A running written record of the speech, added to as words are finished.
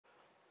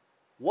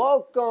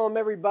Welcome,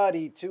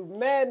 everybody, to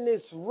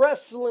Madness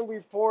Wrestling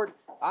Report.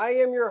 I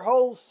am your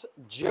host,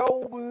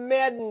 Joe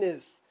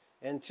Madness.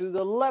 And to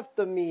the left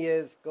of me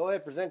is, go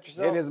ahead, present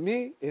yourself. It is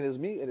me. It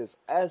is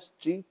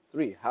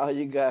SG3. How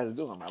you guys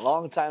doing, man?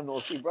 Long time no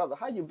see, brother.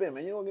 How you been,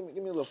 man? You know,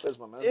 give me a little fist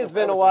bump, man. It's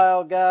been a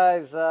while,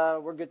 guys.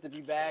 We're good to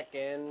be back,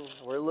 and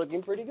we're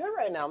looking pretty good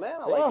right now, man.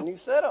 I like the new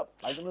setup.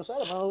 Like the new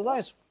setup, man. It was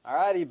nice.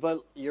 Alrighty,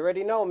 but you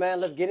already know, man.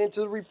 Let's get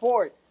into the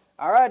report.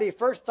 Alrighty,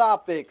 first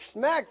topic.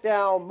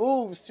 SmackDown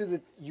moves to the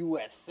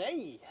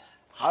USA.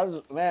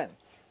 Man,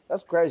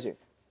 that's crazy.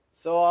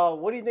 So,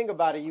 what do you think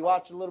about it? You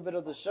watched a little bit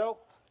of the show?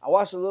 I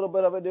watched a little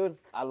bit of it, dude.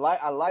 I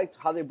liked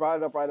how they brought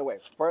it up right away.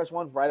 First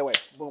one, right away.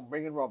 Boom,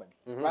 bring in Roman.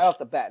 Right off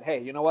the bat.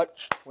 Hey, you know what?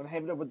 When I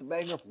have it up with the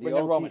banger, bring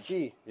in Roman.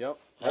 Yep,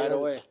 right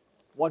away.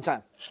 One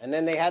time. And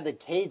then they had the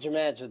cage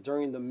match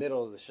during the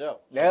middle of the show.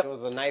 Yep. Which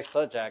was a nice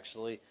touch,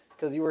 actually,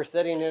 because you were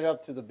setting it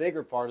up to the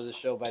bigger part of the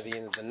show by the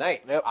end of the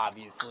night,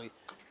 obviously.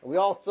 We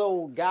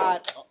also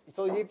got,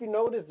 so if you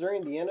notice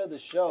during the end of the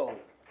show,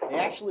 they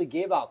actually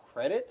gave out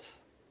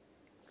credits.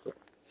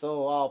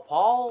 So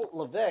Paul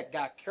Levesque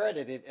got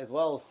credited as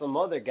well as some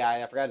other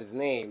guy, I forgot his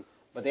name,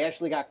 but they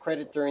actually got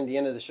credit during the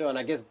end of the show. And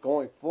I guess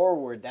going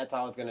forward, that's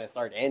how it's going to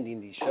start ending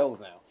these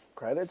shows now.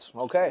 Credits?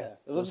 Okay.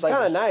 Yeah. It was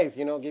kind of nice,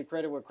 you know, give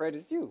credit where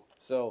credit's due.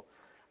 So,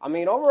 I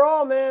mean,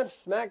 overall, man,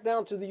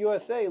 SmackDown to the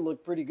USA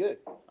looked pretty good.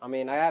 I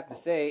mean, I have to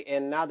say,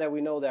 and now that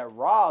we know that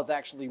Raw is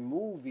actually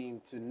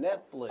moving to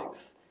Netflix,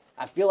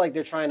 I feel like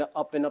they're trying to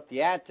up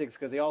the antics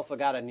because they also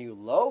got a new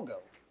logo.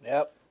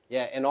 Yep.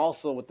 Yeah, and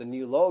also with the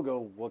new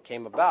logo, what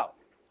came about?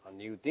 A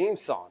new theme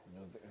song.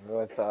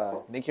 With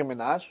Nicki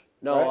Minaj?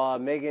 No, right?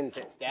 Megan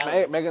Thee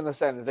Stallion. Megan Thee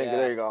Stallion. Yeah.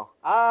 There you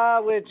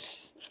go.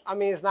 Which, I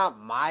mean, it's not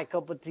my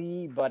cup of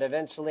tea, but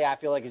eventually I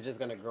feel like it's just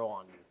going to grow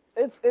on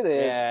you. It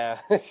is. Yeah.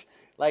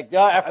 Like,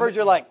 at first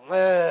you're like,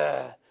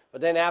 ugh.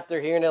 But then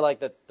after hearing it like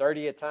the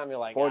 30th time, you're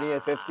like,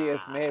 40th,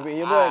 50th, maybe.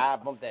 You're like, I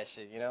bumped that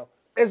shit, you know?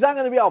 It's not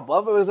going to be all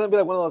bump. It's going to be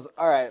like one of those,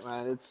 all right,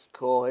 man, it's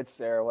cool. It's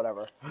there,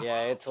 whatever.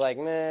 Yeah, it's like,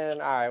 man,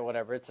 all right,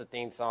 whatever. It's a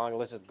theme song.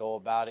 Let's just go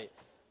about it.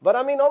 But,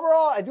 I mean,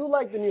 overall, I do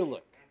like the new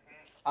look.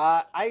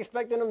 I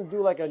expected them to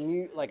do like a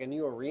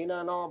new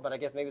arena and all, but I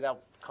guess maybe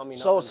that coming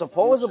up. So,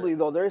 supposedly,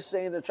 though, they're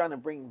saying they're trying to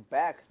bring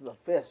back the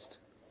fist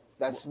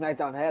that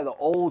SmackDown had, the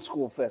old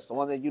school fist, the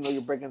one that you know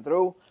you're breaking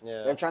through.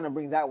 Yeah. They're trying to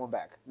bring that one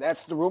back.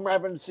 That's the rumor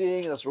I've been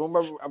seeing. That's the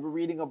rumor I've been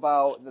reading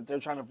about, that they're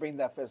trying to bring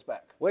that fist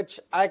back. Which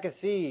I could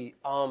see.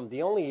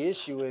 The only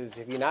issue is,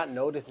 if you not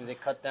noticed, that they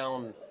cut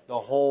down the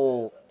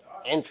whole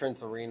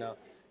entrance arena.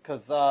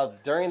 Because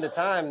during the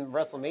time,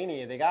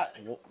 WrestleMania, they got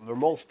the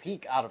most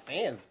peak out of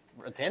fans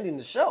attending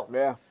the show.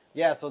 Yeah.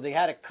 Yeah, so they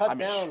had to cut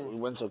down. We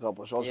went to a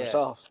couple of shows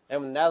ourselves.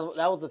 And that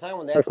was the time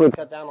when they actually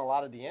cut down a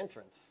lot of the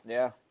entrance.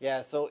 Yeah.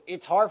 Yeah, so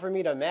it's hard for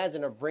me to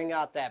imagine to bring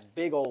out that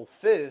big old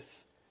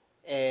fist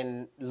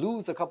and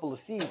lose a couple of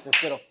seats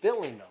instead of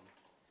filling them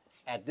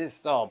at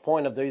this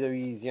point of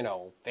WWE's,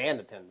 fan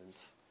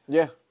attendance.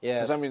 Yeah. Yeah.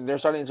 Because, I mean, they're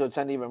starting to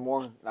attend even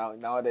more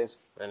nowadays.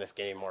 And it's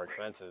getting more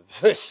expensive.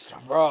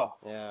 Bro.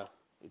 Yeah.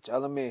 You're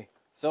telling me.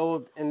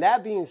 So, and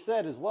that being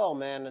said as well,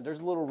 man, there's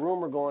a little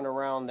rumor going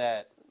around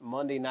that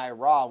Monday Night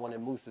Raw, when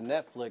it moves to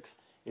Netflix,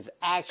 is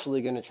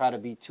actually going to try to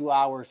be 2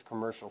 hours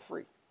commercial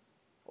free.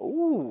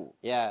 Ooh.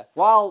 Yeah.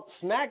 While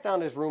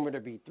SmackDown is rumored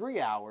to be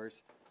 3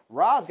 hours,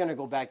 Raw's going to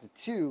go back to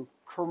 2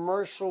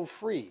 commercial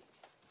free.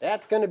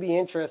 That's going to be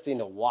interesting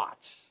to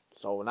watch.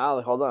 So now,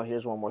 hold on.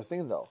 Here's one more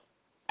thing, though.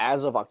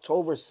 As of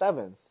October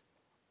 7th,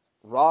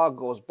 Raw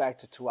goes back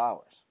to 2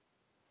 hours.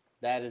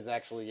 That is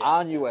actually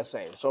on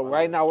USA. So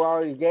right now, we're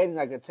already getting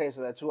like a taste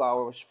of that 2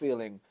 hours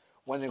feeling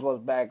when it goes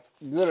back,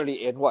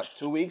 literally in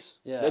 2 weeks?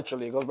 Yeah.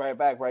 Literally, it goes right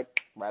back, right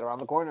around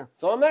the corner.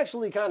 So I'm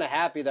actually kind of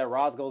happy that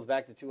Raw goes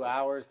back to 2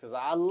 hours, because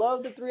I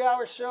love the 3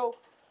 hour show.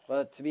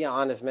 But to be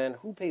honest, man,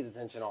 who pays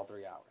attention all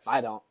 3 hours? I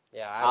don't.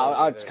 Yeah,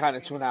 I'll kind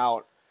of tune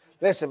out.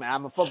 Listen, man,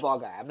 I'm a football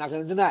guy. I'm not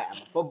going to deny it. I'm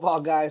a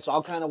football guy, so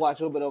I'll kind of watch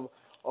a little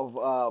bit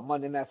of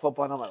Monday Night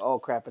Football, and I'm like, oh,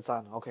 crap, it's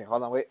on. Okay,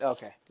 hold on, wait.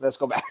 Okay, let's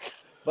go back.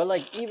 But,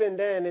 like, even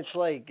then, it's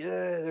like,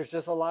 there's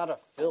just a lot of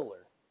filler.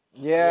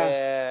 Yeah.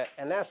 Yeah,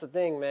 and that's the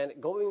thing, man.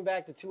 Going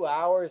back to 2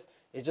 hours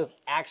is just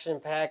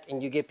action-packed,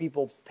 and you get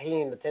people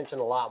paying attention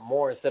a lot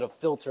more instead of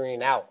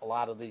filtering out a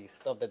lot of the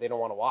stuff that they don't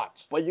want to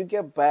watch. But you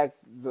get back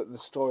the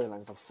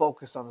storylines, the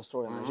focus on the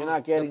storylines. You're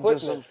not getting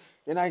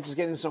you're not just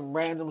getting some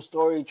random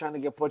story trying to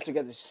get put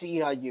together. See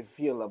how you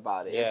feel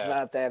about it. Yeah. It's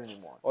not that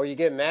anymore. Or you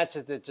get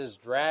matches that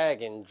just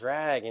drag and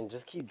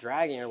just keep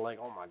dragging. You're like,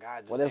 oh my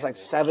god. Well, there's like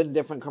 7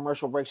 different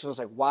commercial breaks. So it's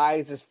like, why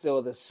is it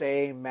still the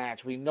same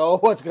match? We know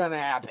what's gonna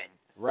happen.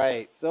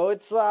 Right. So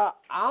it's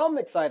I'm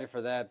excited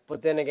for that.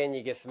 But then again,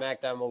 you get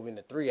SmackDown moving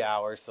to 3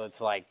 hours, so it's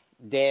like,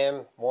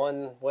 damn,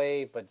 one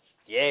way, but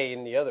yay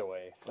in the other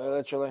way. So,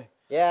 literally.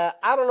 Yeah,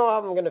 I don't know how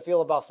I'm gonna feel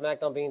about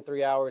SmackDown being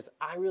 3 hours.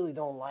 I really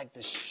don't like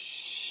the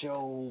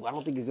show. I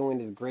don't think it's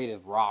doing as great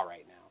as Raw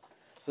right now.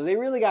 So they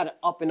really got to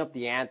up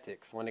the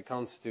antics when it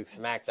comes to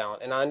SmackDown.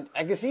 And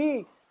I can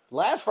see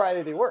last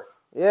Friday they were.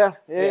 Yeah.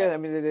 I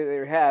mean,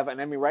 they have.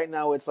 And I mean, right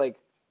now it's like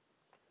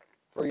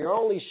For your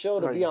only show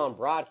to be on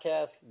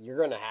broadcast, you're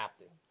going to have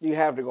to. You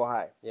have to go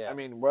high. Yeah. I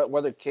mean,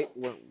 whether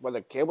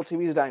cable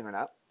TV is dying or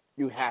not,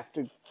 you have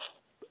to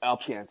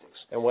up the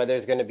antics. And whether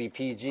it's going to be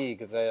PG,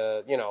 because,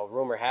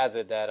 rumor has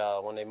it that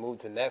when they move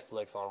to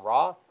Netflix on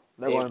Raw,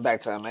 they're going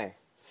back to MA.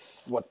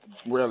 What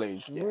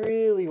really?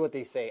 Really what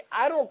they say.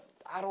 I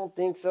don't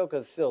think so,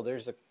 because still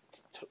there's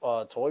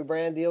a toy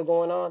brand deal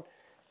going on.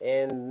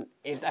 And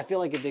I feel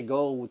like if they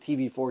go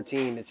TV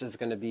 14, it's just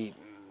going to be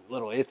a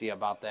little iffy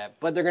about that.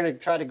 But they're going to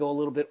try to go a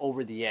little bit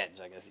over the edge,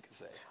 I guess you could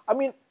say. I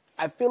mean,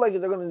 I feel like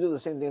they're going to do the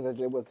same thing that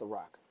they did with The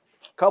Rock.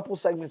 Couple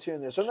segments here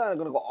and there. So they're not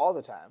going to go all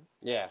the time.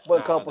 Yeah.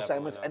 But a couple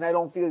segments. And I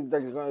don't feel like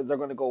they're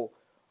going to go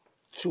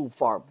too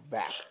far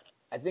back.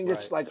 I think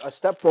it's like a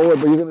step forward,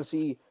 but you're going to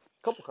see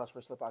a couple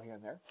customers slip out here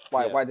and there.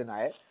 Why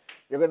deny it?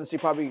 You're going to see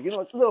probably, a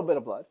little bit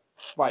of blood.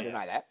 Why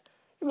deny that?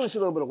 You're going to see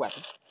a little bit of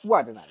weapons.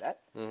 Why deny that?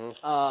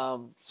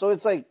 Mm-hmm. So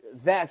it's like,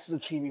 that's the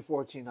TV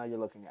 14 now you're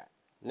looking at.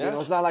 Yeah.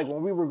 It's not like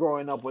when we were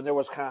growing up when there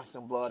was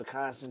constant blood,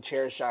 constant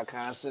chair shot,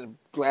 constant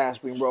glass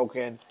being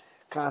broken,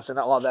 constant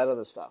all that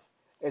other stuff.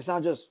 It's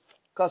not just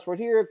cuss word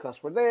here,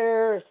 cuss word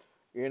there,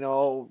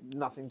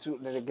 nothing too,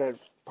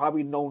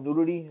 probably no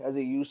nudity as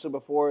they used to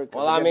before.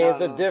 Well, I mean, it's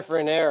a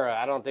different era.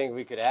 I don't think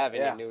we could have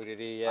any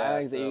nudity. Yeah, I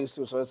think they used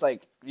to. So it's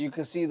like, you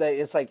can see that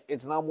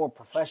it's now more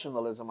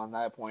professionalism on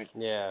that point.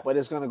 Yeah. But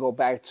it's going to go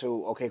back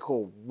to, okay,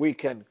 cool, we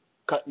can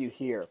cut you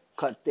here,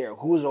 cut there.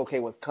 Who's okay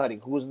with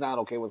cutting? Who's not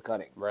okay with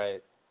cutting?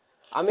 Right.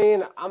 I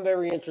mean, I'm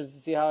very interested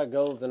to see how it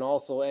goes. And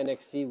also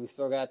NXT, we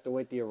still got to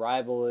wait the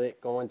arrival of it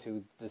going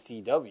to the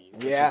CW,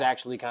 which is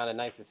actually kind of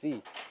nice to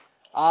see.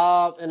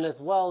 And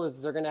as well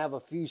as they're going to have a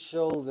few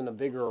shows in a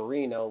bigger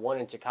arena, one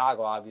in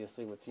Chicago,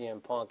 obviously, with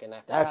CM Punk. And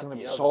that's going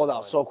to be sold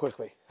out so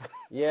quickly.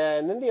 Yeah,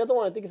 and then the other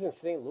one, I think, is in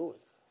St.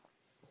 Louis.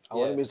 I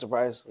wouldn't be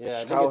surprised.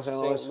 Yeah, Chicago, I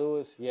think it's St.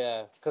 Louis.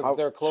 Yeah, because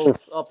they're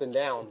close up and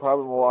down.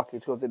 Probably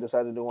Milwaukee, too, if they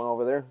decide to do one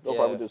over there. They'll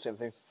probably do the same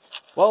thing.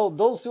 Well,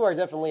 those two are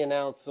definitely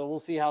announced, so we'll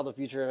see how the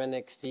future of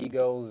NXT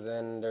goes.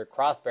 And their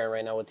crossbear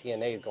right now with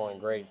TNA is going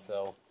great.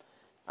 So,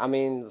 I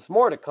mean, there's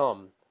more to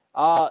come.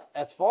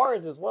 As far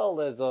as well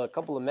as a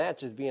couple of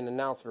matches being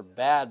announced for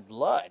Bad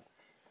Blood,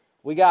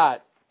 we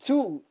got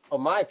two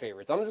of my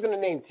favorites. I'm just going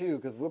to name two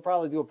because we'll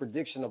probably do a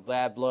prediction of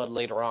Bad Blood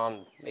later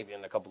on, maybe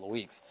in a couple of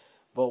weeks.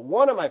 But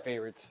one of my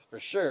favorites, for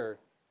sure,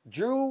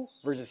 Drew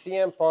versus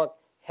CM Punk,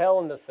 Hell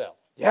in the Cell.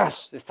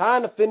 Yes. It's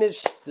time to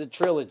finish the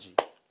trilogy.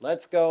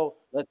 Let's go.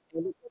 Let's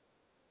end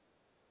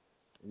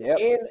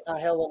a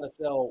Hell in a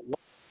Cell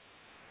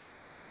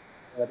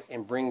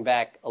and bring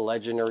back a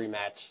legendary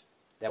match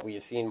that we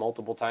have seen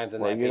multiple times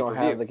in that pay-per-view. You don't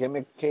have the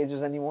gimmick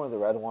cages anymore? The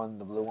red one,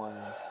 the blue one?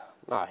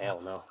 Oh,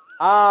 hell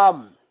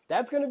no.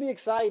 That's going to be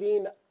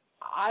exciting.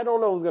 I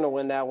don't know who's going to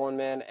win that one,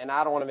 man, and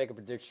I don't want to make a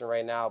prediction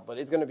right now, but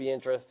it's going to be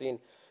interesting.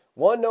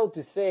 One note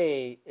to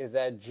say is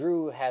that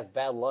Drew has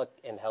bad luck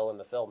in Hell in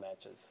the Cell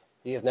matches.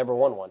 He has never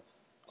won one.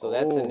 So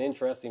that's an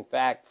interesting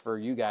fact for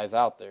you guys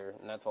out there,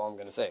 and that's all I'm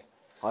going to say.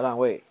 Hold on,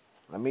 wait.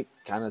 Let me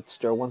kind of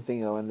stir one thing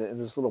in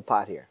this little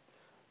pot here.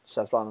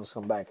 Seth Rollins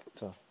come back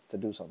to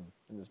do something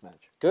in this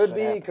match. Could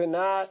be, could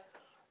not.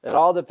 It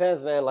all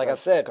depends, man. Like I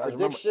said,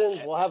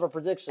 predictions, we'll have a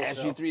prediction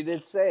show. SG3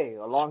 did say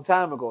a long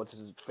time ago to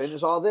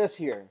finish all this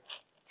here,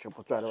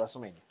 triple threat of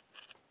WrestleMania.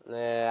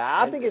 Yeah,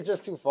 I think it's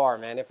just too far,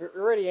 man. If you're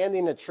already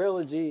ending a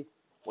trilogy.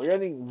 Well, you're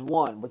ending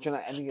one, but you're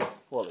not ending it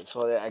fully.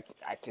 So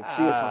I can see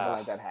something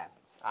like that happen.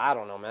 I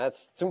don't know, man.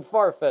 That's too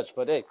far-fetched,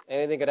 but hey,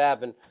 anything could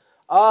happen.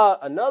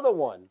 Another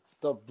one,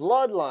 the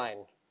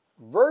Bloodline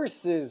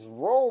versus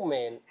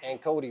Roman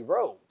and Cody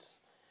Rhodes.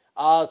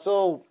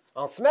 So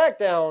on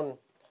SmackDown,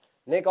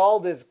 Nick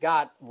Aldis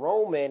got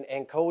Roman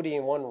and Cody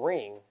in one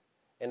ring.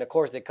 And, of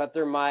course, they cut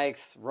their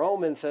mics.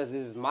 Roman says,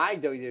 this is my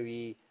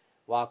WWE,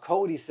 while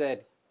Cody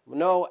said,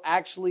 no,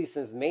 actually,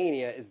 since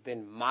Mania, it's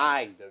been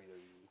my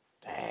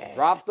WWE. Dang.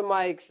 Drops the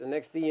mics, and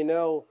next thing you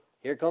know,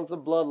 here comes the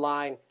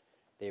Bloodline.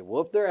 They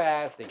whoop their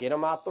ass, they get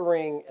them out the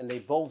ring, and they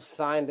both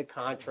signed the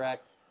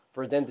contract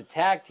for them to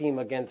tag team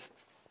against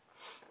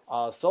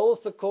Solo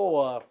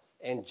Sikoa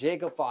and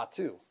Jacob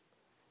Fatu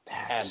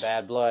at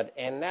Bad Blood.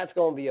 And that's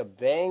going to be a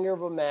banger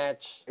of a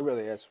match. It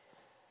really is.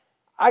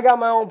 I got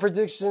my own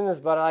predictions,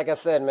 but like I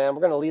said, man,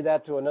 we're going to leave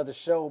that to another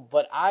show.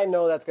 But I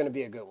know that's going to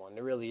be a good one.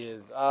 It really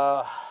is.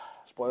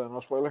 Spoiler, no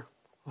spoiler?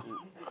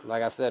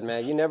 Like I said,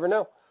 man, you never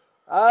know.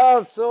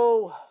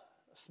 So,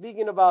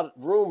 speaking about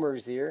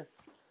rumors here,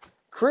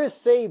 Chris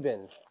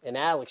Sabin and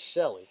Alex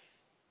Shelley,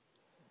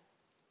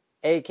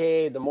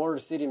 a.k.a. the Motor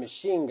City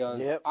Machine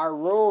Guns, are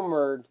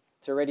rumored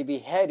to already be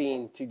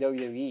heading to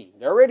WWE.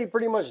 They're already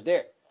pretty much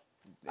there.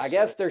 I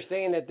guess they're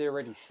saying that they're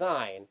already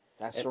signed.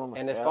 That's rumored.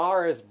 And as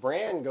far as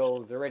brand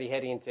goes, they're already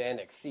heading to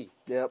NXT.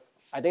 Yep.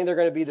 I think they're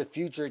going to be the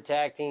future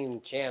tag team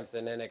champs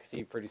in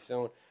NXT pretty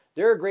soon.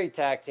 They're great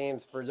tag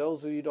teams. For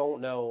those of you who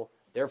don't know,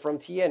 they're from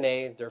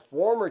TNA. They're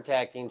former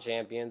tag team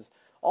champions.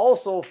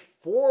 Also,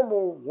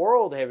 former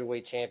World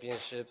Heavyweight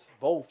Championships,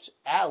 both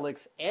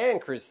Alex and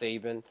Chris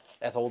Sabin,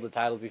 that's hold the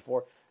titles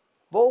before.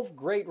 Both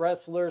great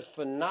wrestlers,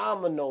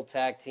 phenomenal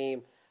tag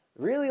team.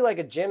 Really like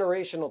a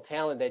generational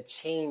talent that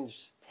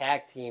changed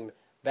tag team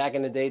back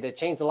in the day that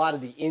changed a lot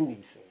of the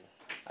indie scene.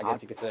 I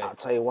guess you could say. I'll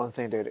tell you one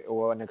thing, dude.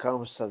 When it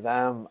comes to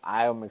them,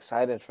 I am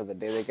excited for the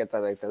day they get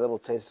that the little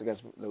taste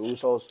against the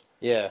Usos.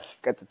 Yeah.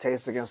 Get the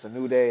taste against the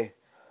New Day.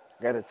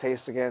 Get a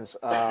taste against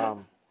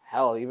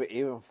hell,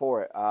 even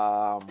for it.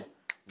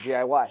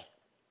 DIY.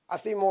 I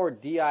see more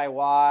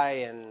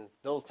DIY and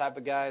those type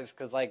of guys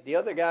because, like, the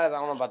other guys, I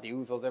don't know about the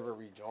Usos ever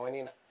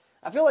rejoining.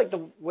 I feel like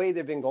the way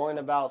they've been going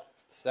about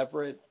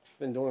separate, it's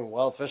been doing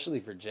well, especially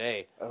for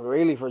Jay.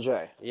 Really for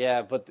Jay.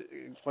 Yeah, but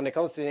when it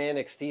comes to the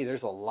NXT,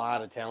 there's a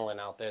lot of talent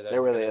out there.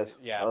 There really is.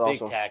 Yeah, but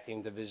big tag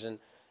team division.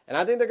 And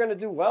I think they're going to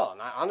do well.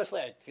 And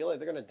honestly, I feel like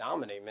they're going to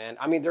dominate, man.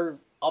 I mean, they're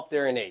up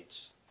there in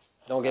age.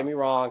 Don't get me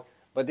wrong.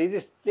 But they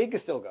can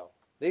still go.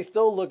 They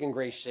still look in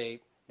great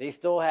shape. They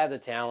still have the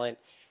talent.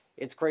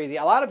 It's crazy.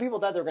 A lot of people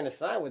thought they were going to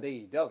sign with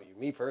AEW,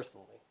 me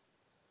personally.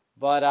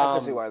 But I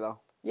can see why, though.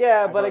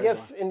 Yeah, but I guess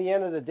in the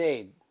end of the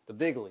day, the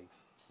big leagues.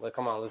 Well,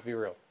 come on, let's be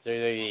real.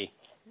 WWE.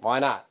 Why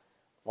not?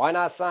 Why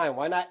not sign?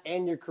 Why not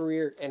end your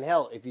career? And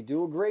hell, if you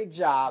do a great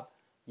job,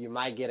 you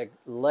might get a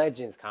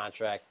Legends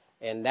contract,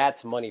 and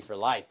that's money for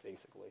life,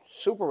 basically.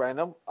 Super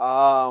random.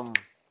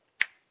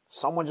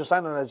 Someone just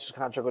signed a Legends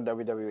contract with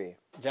WWE.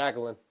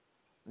 Jacqueline.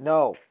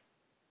 No.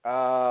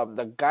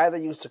 The guy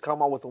that used to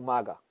come out with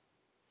Umaga.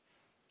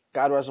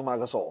 God rest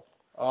Umaga's soul.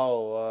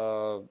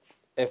 Oh,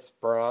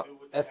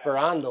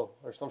 Esperando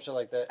or some shit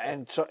like that.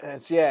 And so,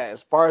 it's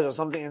Esparza,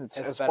 something.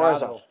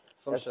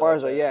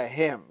 Esparza, yeah,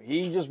 him.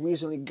 He just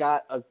recently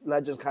got a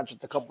Legends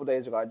contract a couple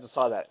days ago. I just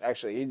saw that,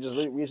 actually. He just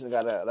recently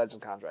got a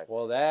Legends contract.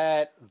 Well,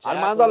 that...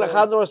 Armando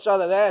Alejandro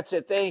Estrada, that's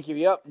it. Thank you.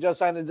 Yep, just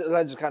signed a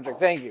Legends contract.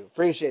 Thank you.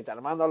 Appreciate that.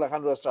 Armando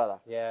Alejandro Estrada.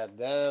 Yeah,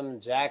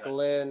 them,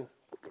 Jacqueline,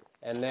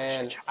 and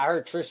then I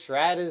heard Trish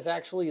Stratus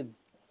actually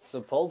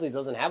supposedly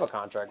doesn't have a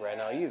contract right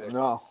now either.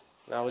 No,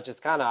 which is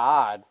kind of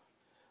odd.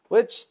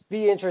 Which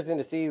be interesting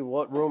to see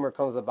what rumor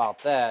comes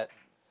about that.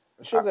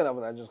 She'll get up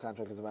with Legends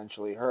contract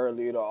eventually. Her,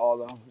 Lita,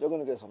 all of them. They're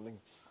going to get something.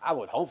 I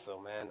would hope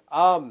so,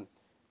 man.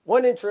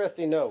 One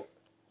interesting note.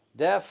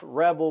 Def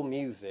Rebel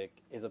Music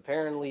is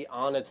apparently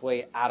on its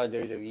way out of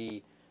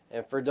WWE.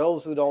 And for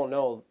those who don't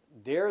know,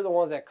 they're the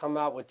ones that come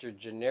out with your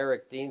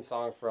generic theme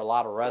songs for a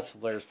lot of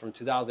wrestlers from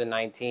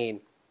 2019,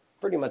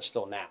 pretty much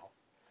still now.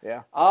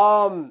 Yeah.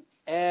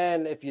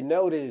 And if you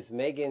notice,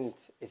 Megan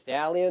Thee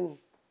Stallion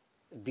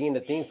being the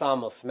theme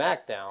song of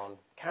SmackDown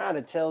kind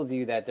of tells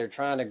you that they're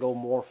trying to go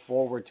more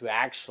forward to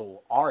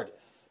actual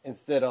artists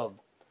instead of,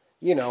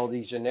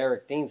 these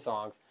generic theme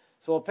songs.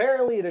 So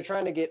apparently they're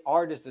trying to get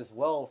artists as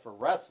well for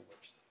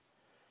wrestlers.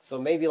 So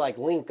maybe like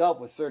link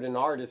up with certain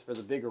artists for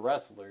the bigger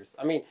wrestlers.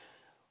 I mean,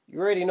 you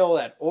already know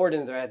that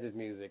Orton's has his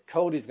music.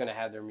 Cody's going to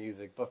have their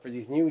music. But for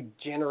these new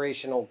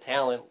generational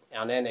talent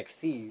on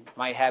NXT,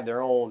 might have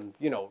their own,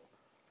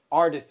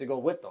 artists to go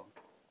with them.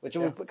 Which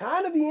would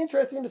kind of be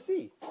interesting to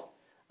see.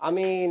 I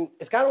mean,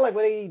 it's kind of like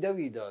what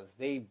AEW does.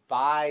 They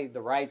buy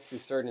the rights to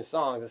certain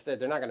songs. Instead,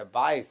 they're not going to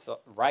buy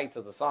rights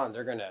to the song.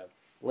 They're going to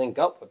link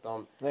up with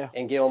them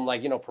and give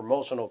them,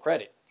 promotional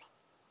credit.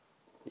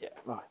 Yeah.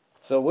 Right.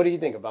 So what do you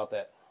think about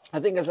that? I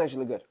think that's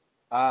actually good.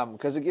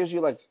 Because it gives you,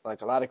 like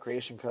a lot of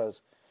creation.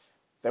 Because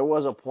there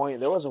was a one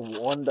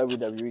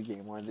WWE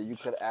game where you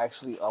could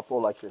actually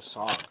upload, your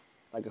song.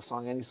 Like a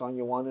song, any song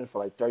you wanted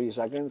for 30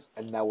 seconds,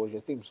 and that was your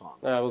theme song.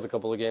 Yeah, it was a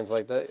couple of games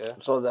like that, yeah.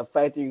 So the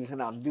fact that you can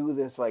now do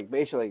this,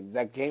 basically,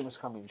 that game is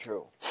coming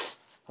true.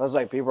 So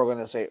it's people are going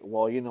to say,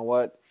 well, you know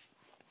what?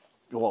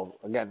 Well,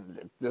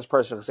 again, this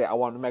person can say, I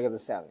want Mega the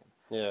Stallion.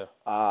 Yeah.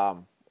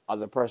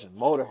 Other person,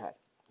 Motorhead.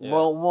 Yeah.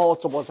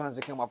 Multiple times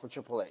it came out for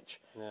Triple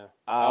H. Yeah.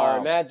 Or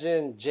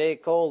imagine J.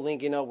 Cole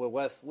linking up with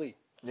Wes Lee.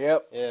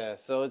 Yep. Yeah,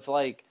 so it's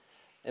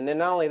and then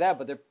not only that,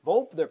 but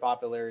both their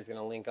popularity is going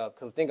to link up.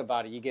 Because think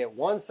about it. You get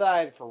one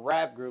side for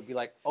rap group, be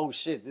like, oh,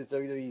 shit, this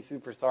WWE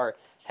superstar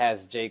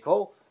has J.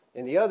 Cole.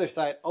 And the other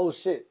side, oh,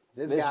 shit,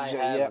 this guy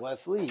has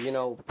Wes Lee.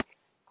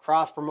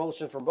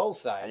 Cross-promotion from both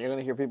sides. And you're going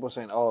to hear people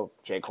saying, oh,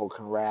 J. Cole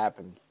can rap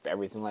and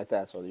everything like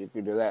that. So you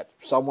can do that.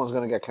 Someone's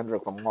going to get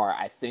Kendrick Lamar.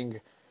 I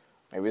think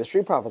maybe the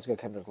Street Profits get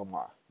Kendrick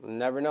Lamar.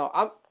 Never know.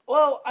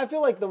 I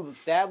feel like the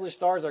established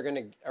stars are going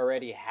to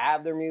already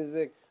have their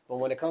music. But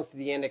when it comes to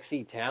the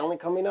NXT talent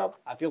coming up,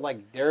 I feel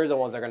like they're the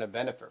ones that are going to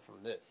benefit from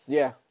this.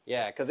 Yeah.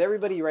 Yeah, because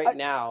everybody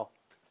now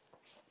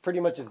pretty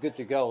much is good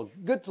to go.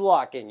 Good to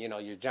lock in,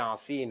 your John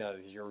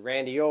Cena's, your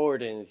Randy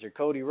Orton's, your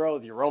Cody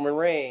Rhodes, your Roman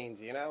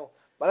Reigns,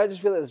 But I just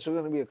feel like there's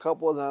going to be a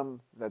couple of them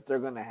that they're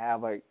going to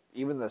have,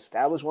 even the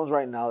established ones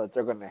right now, that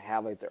they're going to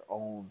have, their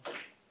own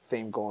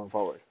theme going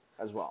forward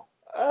as well.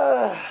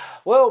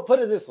 Well, put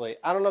it this way.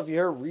 I don't know if you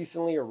heard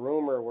recently a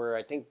rumor where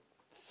I think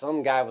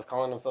some guy was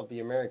calling himself the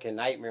American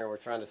Nightmare and we're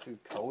trying to sue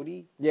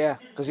Cody. Yeah,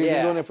 because he's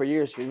been doing it for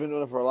years. He's been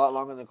doing it for a lot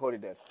longer than Cody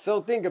did.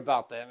 So think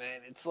about that,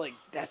 man. It's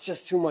that's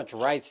just too much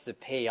rights to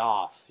pay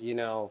off,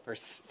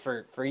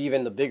 for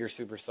even the bigger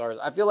superstars.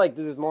 I feel like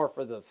this is more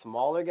for the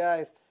smaller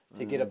guys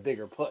to get a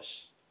bigger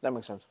push. That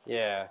makes sense.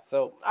 Yeah,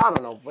 so I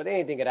don't know, but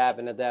anything could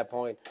happen at that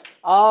point.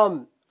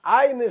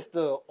 I miss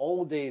the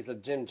old days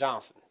of Jim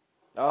Johnson.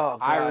 Oh,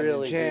 God, I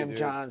really Jim do,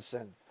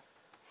 Johnson.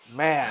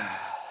 Man.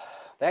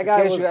 That In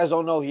guy case was you guys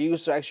don't know, he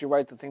used to actually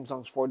write the theme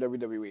songs for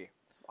WWE.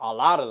 a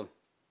lot of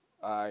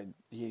them.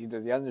 He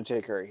did The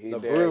Undertaker. He The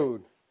did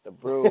Brood. The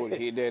Brood.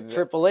 He did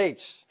Triple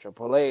H.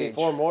 Triple H.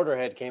 Before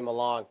Motorhead came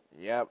along.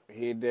 Yep.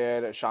 He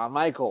did Shawn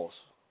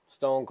Michaels.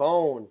 Stone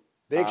Cold.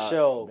 Big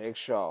Show. Big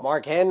Show.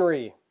 Mark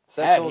Henry.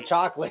 Sexual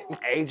Chocolate.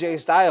 AJ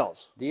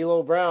Styles.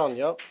 D'Lo Brown.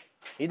 Yep.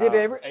 He did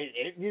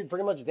he did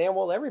pretty much damn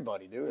well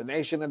everybody, dude. The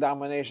Nation of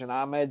Domination.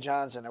 Ahmed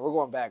Johnson. And we're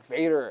going back.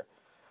 Vader.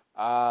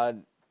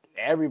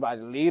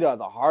 Everybody. Lita.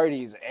 The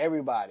Hardys.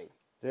 Everybody.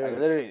 Dude. Like,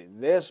 literally,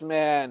 this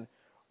man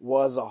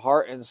was a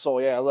heart and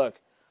soul. Yeah, look.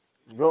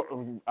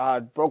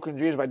 Broken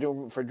Dreams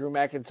for Drew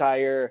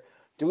McIntyre.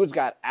 Dude's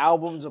got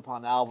albums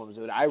upon albums,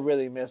 dude. I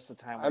really missed the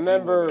time. I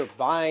remember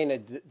buying a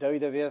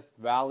WWF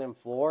Volume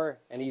 4,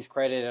 and he's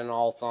credited on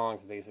all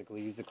songs,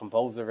 basically. He's the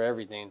composer of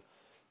everything.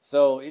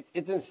 So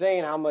it's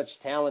insane how much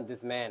talent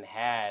this man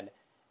had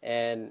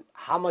and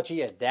how much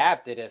he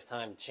adapted as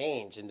time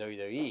changed in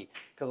WWE.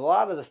 Because a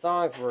lot of the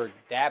songs were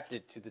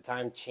adapted to the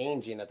time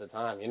changing at the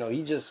time. You know,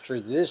 he just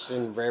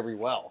transitioned very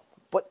well.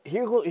 But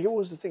here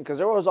was the thing, because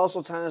there was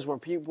also times when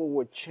people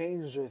would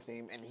change their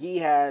theme, and he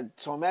had,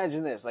 so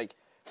imagine this, like,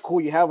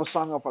 cool, you have a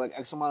song up for like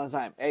X amount of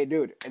time. Hey,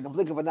 dude, in the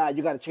blink of an eye,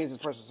 you got to change this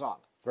person's song.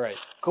 Right.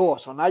 Cool,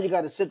 so now you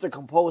got to sit there,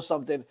 compose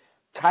something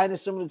kind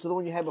of similar to the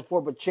one you had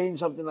before, but change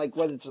something like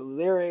whether it's the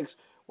lyrics,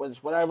 whether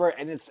it's whatever,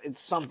 and it's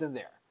something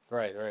there.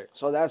 Right, right.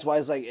 So that's why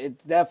it's like,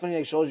 it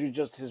definitely shows you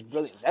just his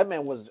brilliance. That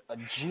man was a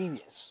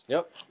genius.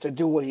 Yep. To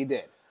do what he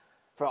did.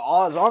 For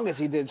all as long as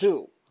he did,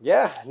 too.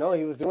 Yeah, no,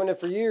 he was doing it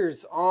for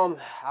years. I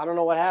don't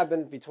know what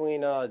happened between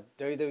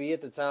WWE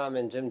at the time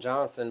and Jim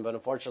Johnson, but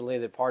unfortunately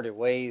they parted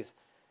ways.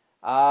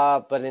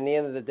 But in the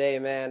end of the day,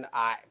 man,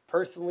 I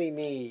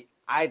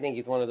think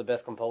he's one of the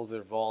best composers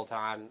of all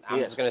time. I'm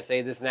just going to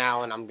say this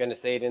now, and I'm going to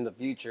say it in the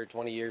future,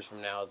 20 years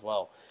from now as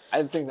well. I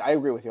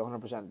agree with you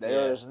 100%.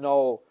 There's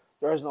no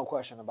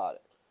question about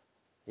it.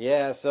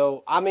 Yeah,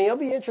 so, I mean, it'll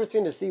be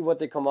interesting to see what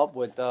they come up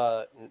with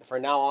for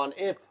now on,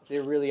 if they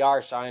really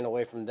are shying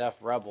away from Def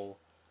Rebel.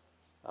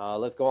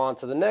 Let's go on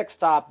to the next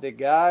topic,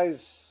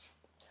 guys.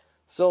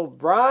 So,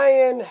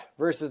 Bryan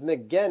versus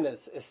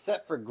McGinnis is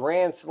set for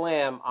Grand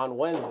Slam on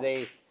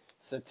Wednesday,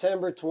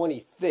 September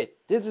 25th.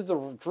 This is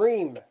a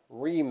dream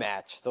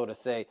rematch, so to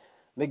say.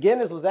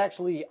 McGinnis was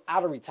actually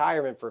out of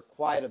retirement for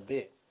quite a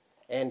bit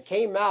and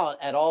came out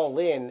at All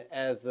In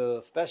as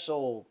a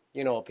special,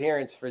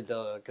 appearance for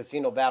the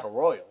Casino Battle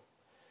Royal.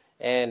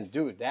 And,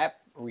 dude,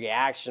 that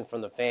reaction from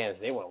the fans,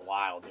 they went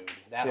wild, dude.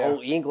 That whole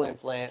England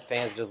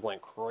fans just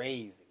went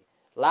crazy.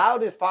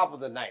 Loudest pop of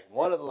the night.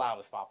 One of the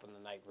loudest pop of the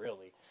night,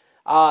 really.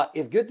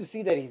 It's good to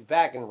see that he's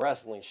back in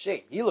wrestling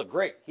shape. He looked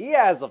great. He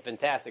has a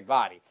fantastic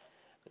body.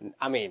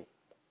 I mean,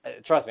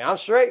 trust me, I'm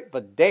straight,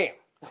 but damn.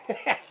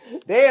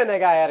 Damn, that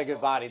guy had a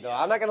good body, though.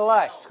 I'm not going to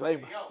lie.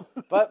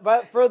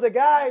 But for a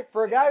guy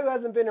who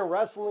hasn't been in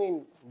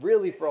wrestling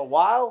really for a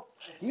while,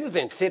 he was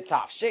in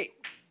tip-top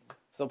shape.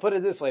 So put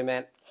it this way,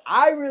 man.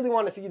 I really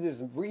want to see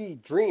this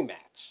dream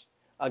match.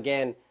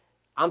 Again,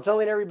 I'm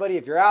telling everybody,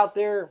 if you're out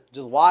there,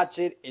 just watch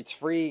it. It's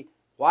free.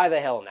 Why the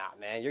hell not,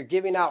 man? You're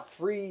giving out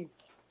free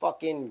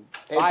fucking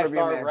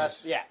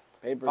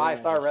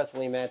five-star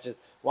wrestling matches.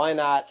 Why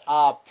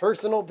not?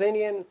 Personal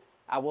opinion,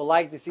 I would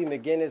like to see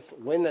McGinnis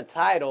win the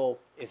title.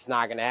 It's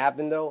not going to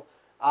happen, though.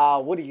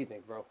 What do you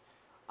think, bro?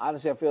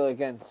 Honestly, I feel,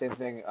 again, same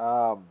thing.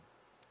 I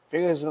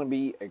think it's going to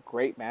be a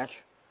great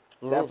match.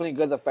 Mm-hmm. Definitely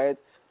good to fight.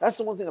 That's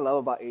the one thing I love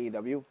about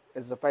AEW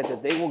is the fact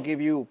that they will give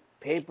you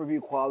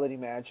pay-per-view quality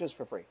matches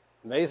for free.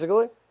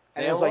 Basically.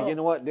 And it's like, you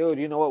know what, dude,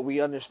 we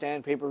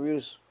understand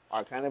pay-per-views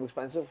are kind of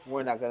expensive.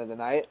 We're not going to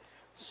deny it.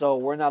 So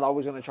we're not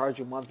always going to charge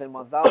you month in,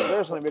 month out.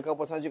 There's going to be a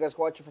couple of times you guys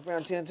can watch it for free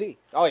on TNT.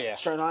 Oh, yeah.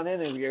 Turn on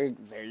in, and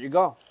there you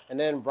go. And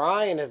then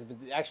Bryan has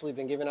actually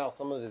been giving out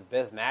some of his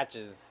best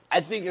matches. I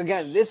think,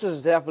 again, this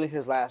is definitely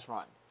his last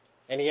run.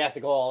 And he has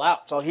to go all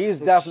out. So he's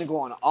definitely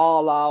going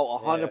all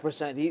out,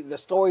 100%. Yeah. The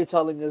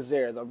storytelling is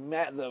there. The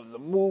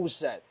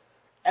moveset,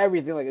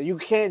 everything like that. You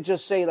can't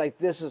just say, like,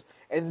 this is...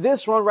 And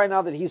this run right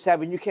now that he's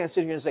having, you can't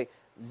sit here and say,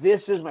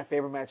 this is my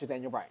favorite match with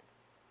Daniel Bryan.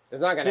 It's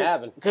not going to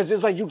happen. Because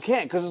it's like you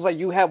can't. Because it's like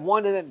you have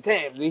one and then,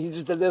 damn, he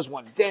just did this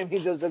one. Damn, he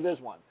just did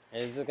this one.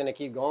 And he's just going to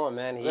keep going,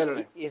 man.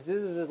 This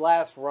is his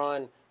last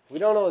run. We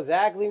don't know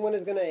exactly when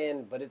it's going to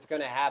end, but it's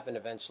going to happen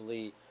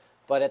eventually.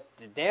 But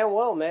damn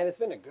well, man, it's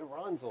been a good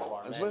run so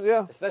far, man.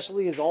 Yeah.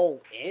 Especially his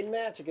own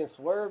match against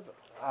Swerve.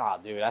 Ah,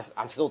 dude,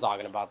 I'm still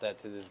talking about that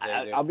to this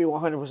day, dude. I'll be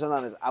 100%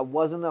 honest. I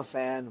wasn't a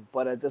fan,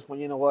 but at this point,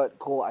 you know what?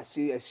 Cool. I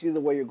see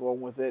the way you're going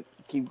with it.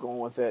 Keep going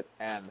with it,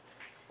 and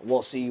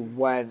we'll see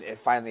when it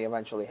finally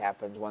eventually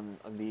happens. When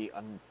the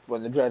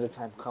dreaded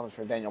time comes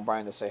for Daniel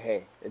Bryan to say,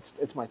 "Hey,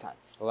 it's my time."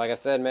 Well, like I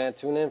said, man,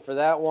 tune in for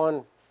that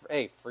one.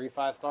 Hey, free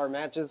 5-star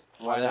matches.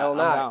 Why the hell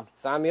not?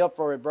 Sign me up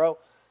for it, bro.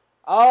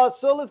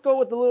 So let's go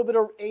with a little bit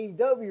of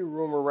AEW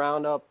rumor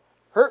roundup.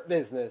 Hurt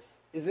Business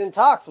is in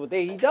talks with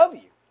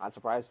AEW. Not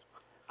surprised.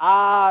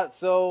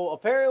 So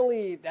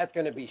apparently that's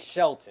going to be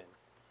Shelton,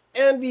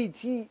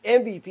 MVP,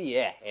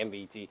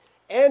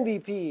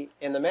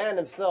 and the man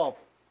himself,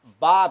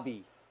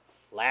 Bobby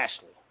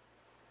Lashley.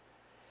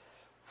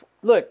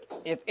 look,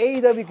 if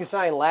AEW could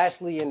sign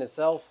Lashley in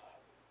itself,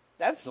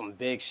 that's some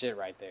big shit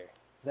right there.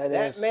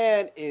 That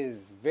man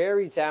is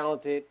very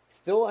talented,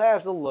 still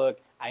has the look.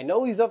 I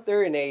know he's up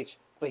there in age,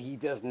 but he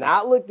does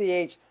not look the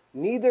age.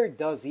 Neither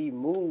does he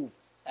move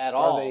at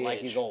all like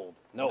he's old.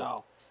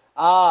 No.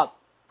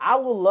 I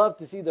would love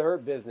to see the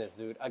Hurt Business,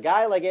 dude. A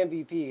guy like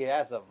MVP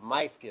has the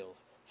mic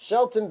skills.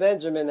 Shelton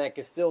Benjamin that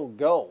can still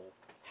go.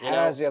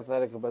 Has the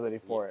athletic ability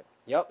for it.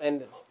 Yep,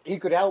 and he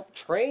could help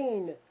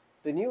train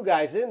the new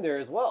guys in there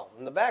as well,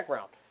 in the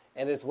background.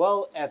 And as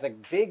well as a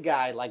big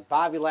guy like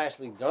Bobby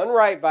Lashley, done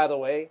right, by the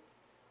way,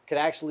 could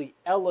actually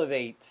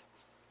elevate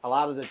a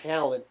lot of the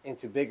talent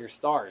into bigger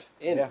stars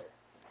in there.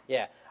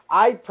 Yeah.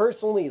 I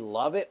personally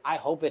love it. I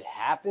hope it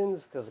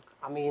happens because,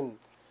 I mean,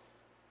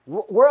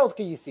 where else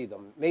can you see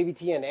them? Maybe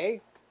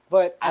TNA?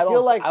 But I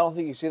feel like... I don't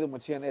think you see them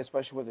with TNA,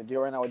 especially with the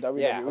deal right now with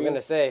WWE. Yeah, I'm going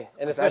to say.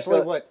 And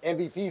especially what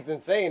MVP's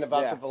been saying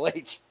about Triple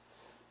H.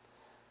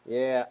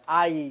 Yeah,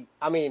 I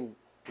mean,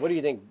 what do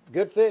you think?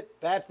 Good fit?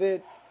 Bad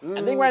fit?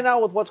 I think right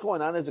now with what's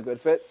going on, it's a good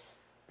fit.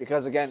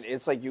 Because, again,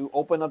 it's like you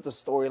open up the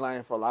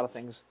storyline for a lot of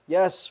things.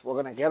 Yes, we're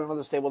going to get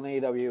another stable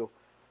in AEW.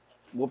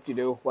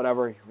 Whoop-de-doo,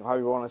 whatever, however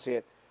you want to see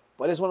it.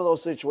 But it's one of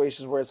those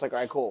situations where it's like, all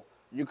right, cool.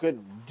 You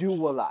could do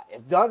a lot.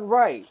 If done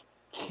right,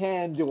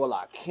 can do a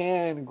lot,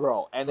 can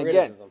grow. And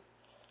again,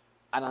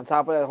 and on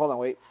top of that, hold on,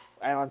 wait.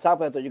 And on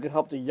top of that, though, you can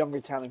help the younger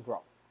talent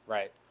grow.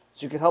 Right.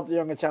 So you can help the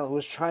younger talent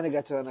who's trying to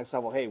get to the next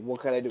level. Hey,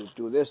 what can I do?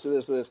 Do this, do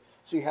this, do this.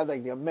 So you have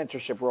like the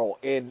mentorship role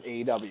in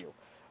AEW.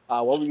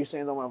 What were you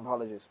saying, though? My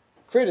apologies.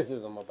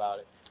 Criticism about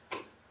it.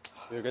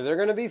 Because there's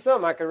going to be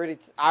some. I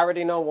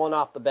already know one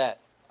off the bat.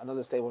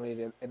 Another stable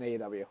in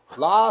AEW.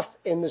 Lost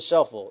in the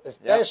shuffle,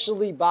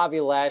 especially Bobby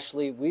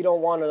Lashley. We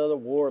don't want another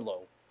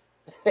Wardlow.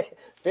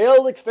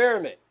 Failed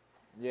experiment.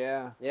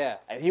 Yeah. Yeah.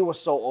 And he was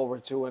so over,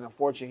 too, and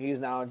unfortunately, he's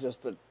now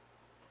just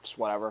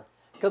whatever.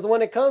 Because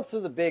when it comes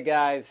to the big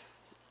guys,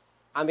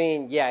 I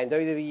mean, yeah, in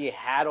WWE,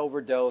 had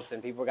overdose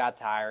and people got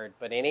tired,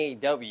 but in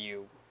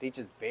AEW, they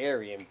just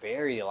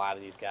bury a lot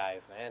of these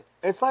guys, man.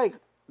 It's like,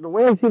 the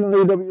way I see it in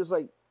AEW is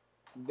like,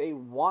 they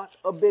want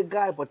a big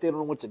guy, but they don't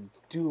know what to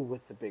do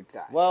with the big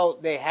guy. Well,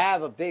 they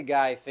have a big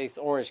guy face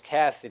Orange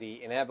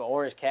Cassidy, and have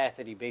Orange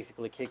Cassidy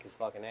basically kick his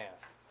fucking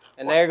ass.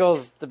 And there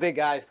goes the big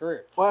guy's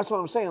career. Well, that's what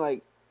I'm saying.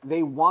 Like,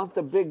 they want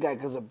the big guy,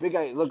 because the big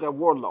guy, look at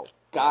Wardlow.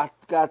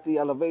 Got the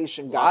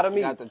elevation, got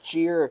the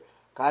cheer,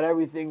 got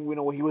everything, you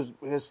know, he was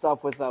his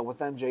stuff with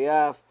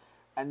MJF.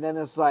 And then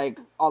it's like,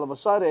 all of a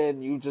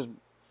sudden, you just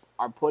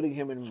are putting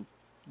him in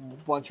a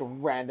bunch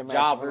of random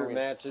jobber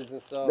matches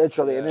and stuff.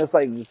 Literally, and it's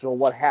like, so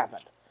what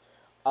happened?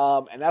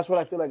 And that's what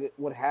I feel like it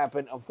would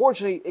happen.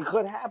 Unfortunately, it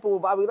could happen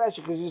with Bobby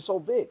Lashley because he's so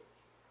big.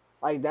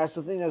 Like, that's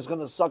the thing that's going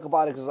to suck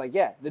about it because, like,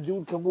 yeah, the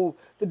dude can move.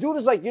 The dude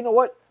is like, you know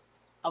what?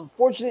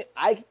 Unfortunately,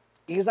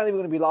 he's not even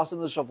going to be lost in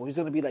the shuffle. He's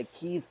going to be like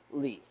Keith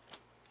Lee.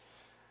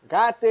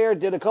 Got there,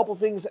 did a couple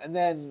things, and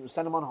then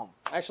sent him on home.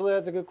 Actually,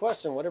 that's a good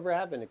question. Whatever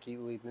happened to Keith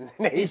Lee?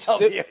 He's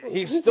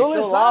still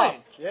inside.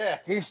 Yeah.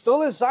 He's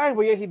still inside,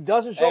 but yet he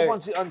doesn't show up on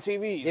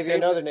TV. Give you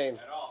another name.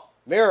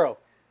 Miro.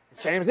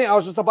 Same thing. I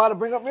was just about to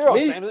bring up Miro.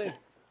 Same thing.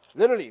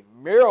 Literally,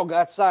 Miro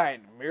got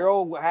signed.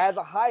 Miro had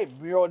the hype.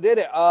 Miro did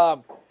it.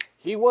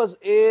 He was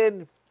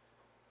in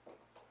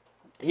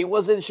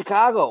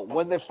Chicago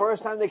when the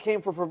first time they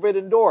came for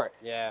Forbidden Door.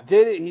 Yeah.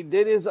 He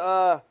did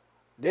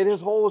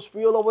his whole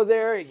spiel over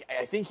there.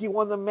 I think he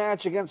won the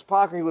match against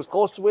Parker. He was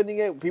close to winning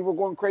it. People were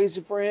going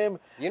crazy for him.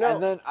 You know,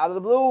 and then out of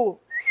the blue.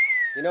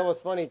 You know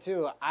what's funny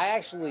too? I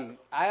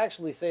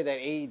actually say that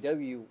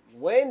AEW,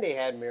 when they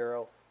had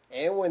Miro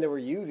and when they were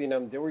using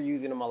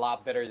him a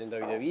lot better than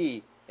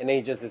WWE, and then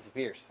he just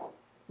disappears.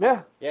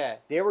 Yeah. Yeah.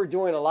 They were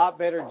doing a lot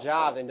better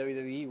job than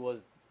WWE was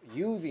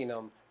using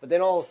him, but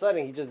then all of a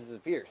sudden he just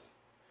disappears.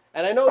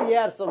 And I know he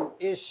had some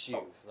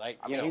issues, like,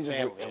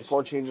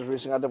 unfortunately, he just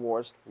recently got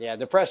divorced. Yeah,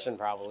 depression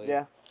probably.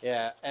 Yeah.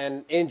 Yeah,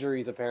 and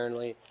injuries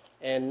apparently.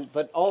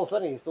 But all of a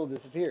sudden he still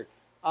disappeared.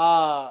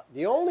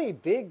 The only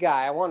big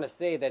guy I want to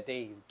say that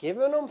they've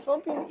given him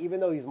something, even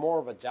though he's more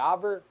of a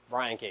jobber,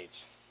 Brian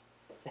Cage.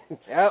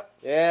 Yep.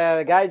 Yeah,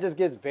 the guy just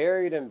gets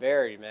buried,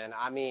 man.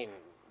 I mean,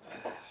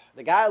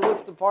 the guy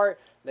looks the part.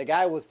 The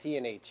guy was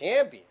TNA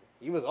champion.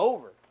 He was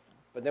over.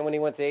 But then when he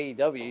went to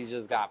AEW, he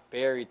just got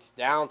buried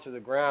down to the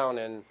ground,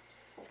 and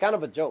it's kind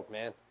of a joke,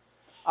 man.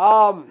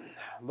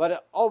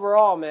 But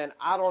overall, man,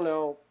 I don't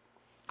know.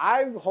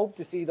 I hope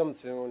to see them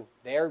soon.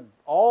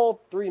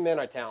 All three men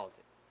are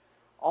talented.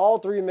 All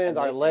three men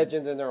are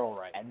legends in their own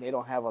right. And they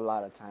don't have a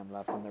lot of time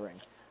left in the ring.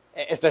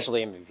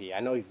 Especially MVP. I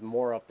know he's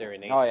more up there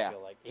in age. Oh, yeah. I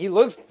feel like. He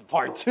looks the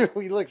part, too.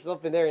 He looks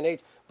up in there in age.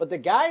 But the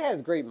guy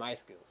has great mic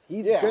skills.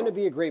 He's going to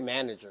be a great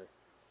manager.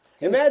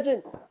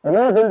 Imagine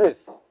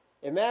this.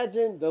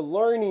 Imagine the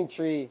learning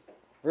tree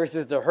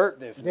versus the Hurt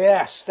Business.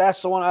 Yes,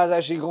 that's the one I was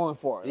actually going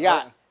for. You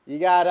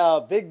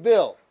got Big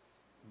Bill,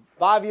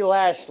 Bobby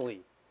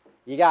Lashley,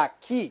 you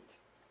got Keith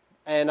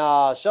and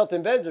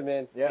Shelton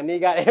Benjamin, and then you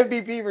got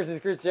MVP versus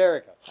Chris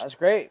Jericho. That's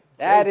great.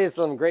 That is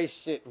some great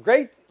shit.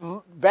 Great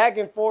back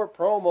and forth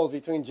promos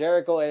between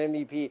Jericho and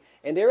MVP,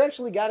 and they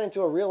actually got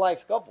into a real life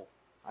scuffle.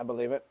 I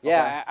believe it.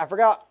 Yeah, Okay. I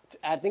forgot.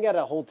 I think at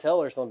a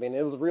hotel or something.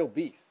 It was real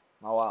beef.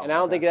 Oh, wow. And I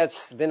don't think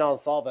that's been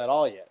unsolved at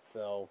all yet.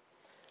 So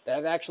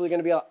that's actually going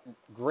to be a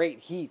great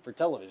heat for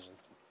television.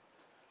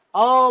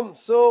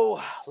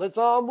 So let's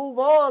move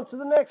on to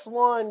the next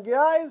one,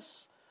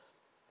 guys.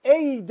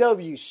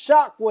 AEW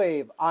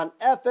Shockwave on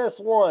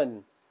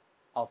FS1.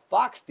 A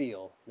Fox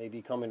deal may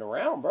be coming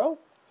around, bro.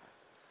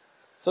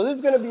 So this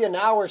is going to be an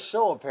hour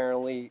show,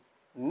 apparently.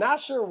 Not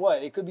sure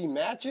what. It could be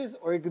matches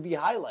or it could be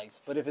highlights.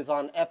 But if it's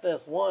on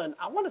FS1,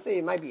 I want to say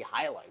it might be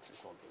highlights or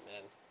something,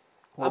 man.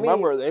 Well,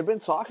 remember, they've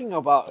been talking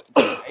about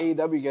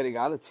AEW getting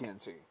out of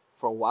TNT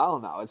for a while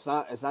now. It's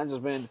not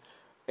just been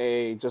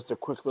just a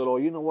quick little,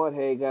 you know what,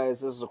 hey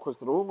guys, this is a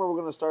quick little rumor we're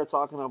going to start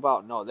talking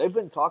about. No, they've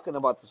been talking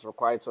about this for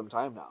quite some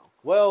time now.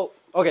 Well,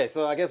 okay,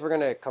 so I guess we're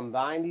going to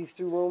combine these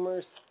two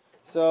rumors.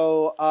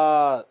 So,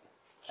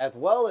 as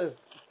well as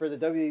for the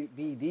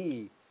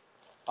WBD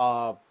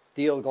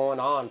deal going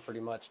on pretty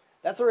much,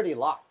 that's already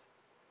locked.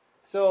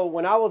 So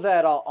when I was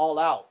at All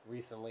Out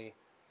recently,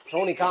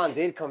 Tony Khan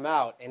did come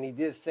out and he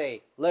did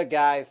say, look,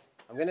 guys,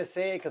 I'm going to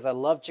say it because I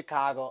love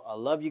Chicago. I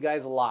love you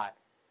guys a lot.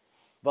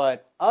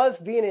 But us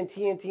being in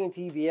TNT and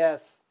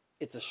TBS,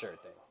 it's a sure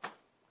thing.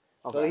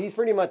 Okay. So he's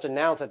pretty much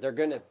announced that they're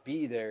going to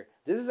be there.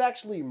 This is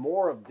actually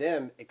more of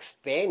them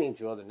expanding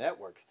to other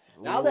networks.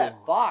 Ooh. Now that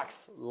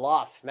Fox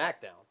lost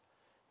SmackDown,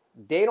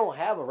 they don't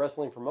have a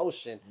wrestling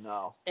promotion.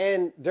 No.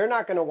 And they're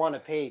not going to want to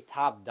pay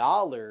top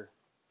dollar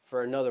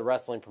for another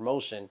wrestling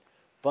promotion,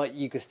 but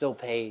you can still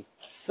pay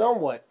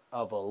somewhat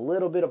of a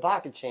little bit of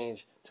pocket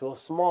change to a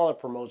smaller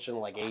promotion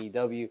like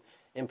AEW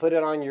and put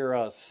it on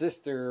your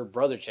sister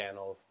brother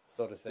channel,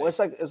 so to say. Well,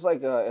 it's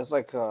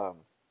like a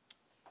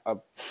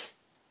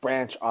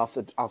branch off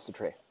the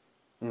tray.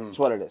 That's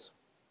what it is.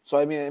 So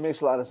I mean, it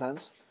makes a lot of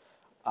sense.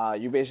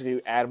 You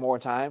basically add more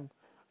time.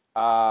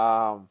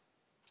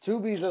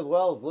 Tubi's as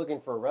well is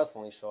looking for a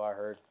wrestling show, I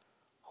heard.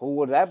 Who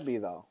would that be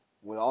though?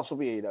 Would it also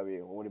be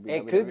AEW? Or would it be?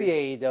 It WWE? could be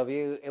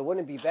AEW. It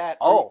wouldn't be bad.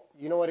 Oh,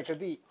 you know what it could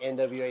be?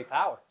 NWA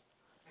Power.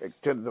 It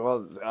could.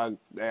 Well, I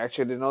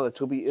actually didn't know that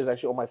Tubi is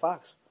actually owned by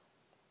Fox.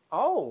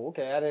 Oh,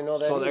 okay. I didn't know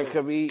that. So there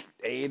could be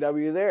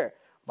AEW there.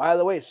 By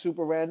the way,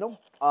 super random.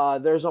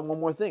 There's one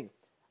more thing.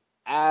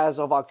 As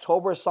of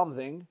October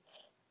something,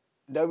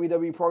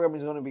 WWE programming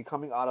is going to be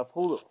coming out of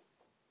Hulu.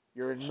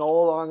 You're no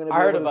longer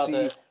going to be able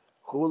to see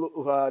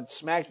Hulu,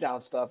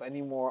 SmackDown stuff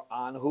anymore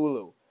on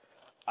Hulu.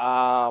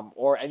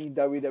 Or any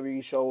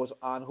WWE shows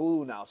on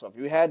Hulu now. So if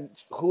you had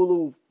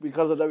Hulu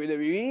because of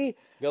WWE,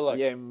 good luck.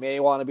 You may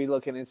want to be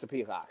looking into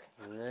Peacock.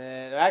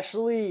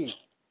 Actually,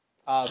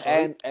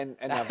 and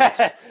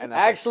Netflix.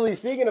 Actually,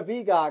 speaking of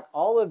Peacock,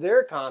 all of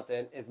their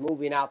content is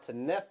moving out to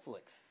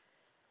Netflix.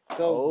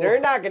 So they're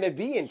not going to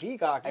be in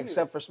Peacock either.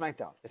 Except for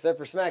SmackDown.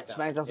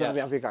 SmackDown's going to be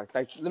on Peacock.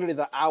 Like literally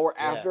the hour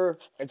after,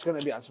 it's going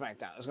to be on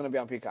SmackDown. It's going to be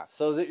on Peacock.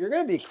 So you're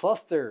going to be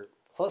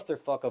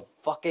clusterfuck of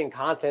fucking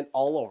content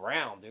all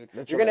around, dude.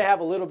 Literally. You're going to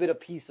have a little bit of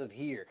piece of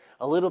here,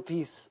 a little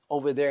piece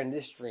over there in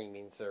this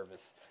streaming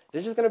service.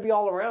 They're just going to be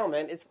all around,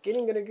 man. It's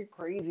going to get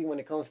crazy when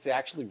it comes to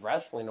actually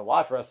wrestling, to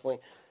watch wrestling.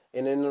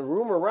 And in the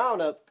rumor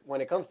roundup, when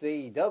it comes to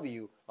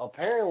AEW,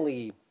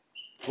 apparently,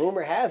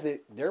 rumor has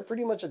it, they're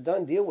pretty much a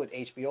done deal with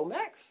HBO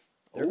Max.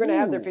 They're going to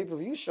have their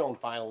pay-per-view shown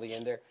finally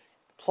in there,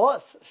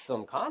 plus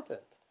some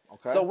content.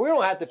 Okay. So we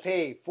don't have to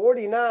pay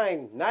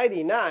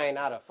 $49.99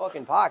 out of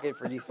fucking pocket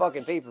for these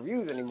fucking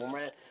pay-per-views anymore,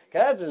 man.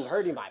 Because that's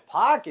hurting my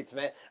pockets,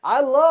 man. I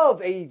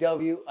love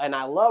AEW, and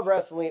I love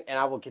wrestling, and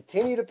I will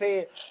continue to pay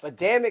it. But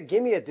damn it,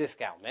 give me a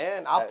discount,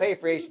 man. I'll pay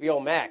for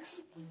HBO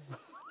Max.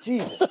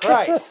 Jesus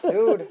Christ,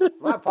 dude.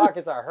 My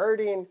pockets are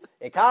hurting.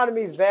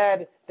 Economy's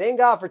bad. Thank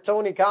God for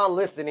Tony Khan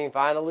listening,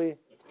 finally.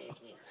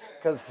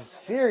 Because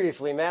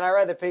seriously, man, I'd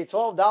rather pay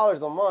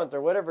 $12 a month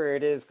or whatever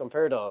it is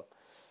compared to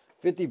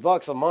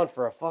 $50 a month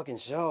for a fucking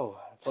show,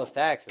 plus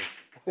taxes.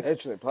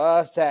 Literally,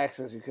 plus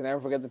taxes. You can never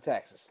forget the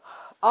taxes.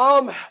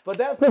 But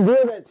that's the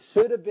deal that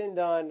should have been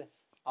done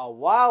a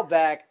while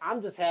back.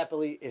 I'm just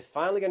happily it's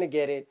finally going to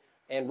get it.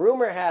 And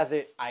rumor has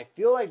it, I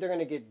feel like they're going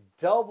to get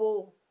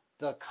double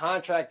the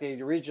contract they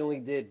originally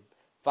did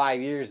 5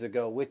 years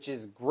ago, which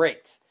is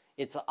great.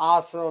 It's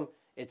awesome.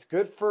 It's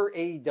good for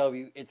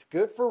AEW. It's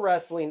good for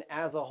wrestling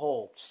as a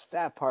whole. Just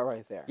that part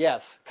right there.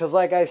 Yes, because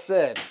like I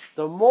said,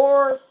 the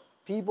more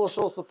people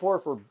show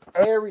support for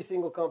every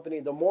single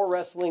company, the more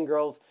wrestling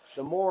grows,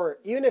 the more,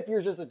 even if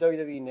you're just a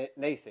WWE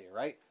naysayer,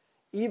 right?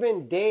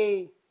 Even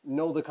they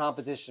know the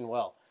competition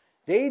well.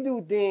 They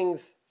do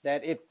things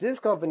that if this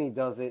company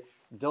does it,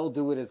 they'll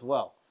do it as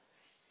well.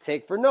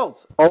 Take for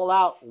notes. All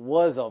Out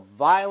was a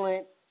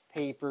violent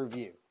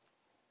pay-per-view.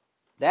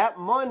 That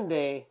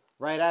Monday,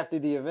 right after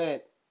the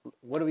event,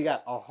 what do we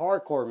got? A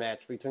hardcore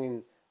match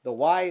between the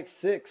Wyatt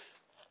Six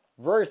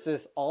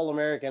versus All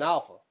American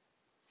Alpha.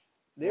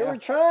 They were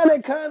trying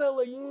to kind of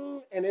like,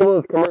 and it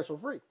was commercial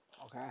free.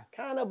 Okay.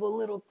 Kind of a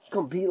little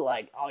compete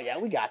like, oh yeah,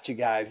 we got you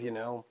guys, you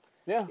know.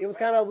 Yeah. It was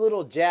kind of a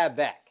little jab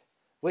back,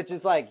 which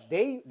is like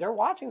they're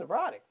watching the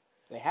product.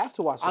 They have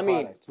to watch the product.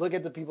 I mean, look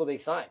at the people they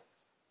signed.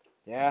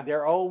 Yeah.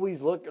 They're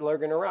always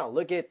lurking around.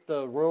 Look at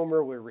the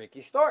rumor with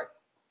Ricky Stark.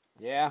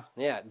 Yeah.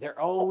 Yeah, they're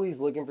always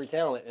looking for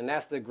talent, and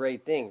that's the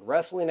great thing.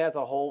 Wrestling as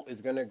a whole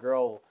is going to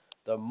grow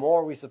the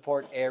more we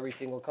support every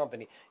single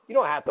company. You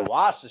don't have to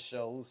watch the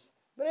shows,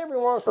 but every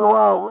once in a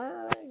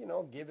while,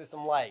 give it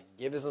some like,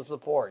 give it some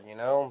support,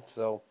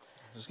 So,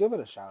 just give it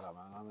a shout out,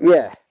 man.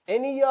 Yeah.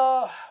 Any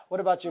what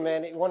about you,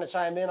 man? You want to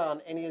chime in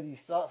on any of these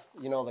stuff?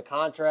 The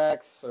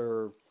contracts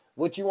or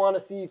what you want to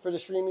see for the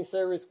streaming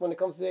service when it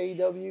comes to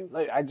AEW?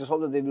 Like, I just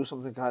hope that they do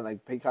something kind of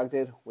like Peacock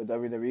did with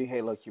WWE.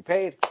 Hey, look, you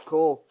paid,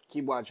 cool,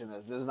 keep watching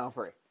this. This is not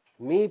free.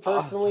 Me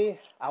personally,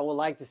 I would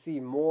like to see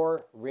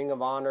more Ring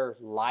of Honor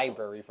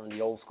library from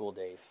the old school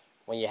days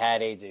when you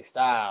had AJ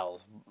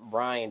Styles,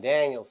 Bryan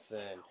Danielson,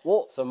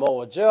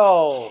 Samoa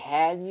Joe.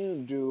 Can you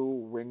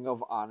do Ring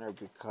of Honor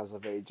because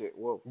of AJ?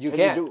 Well, you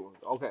can. You do?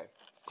 Okay.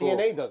 Cool.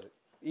 TNA does it.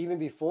 Even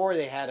before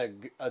they had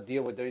a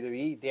deal with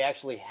WWE, they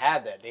actually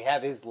had that. They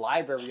have his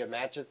library of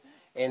matches,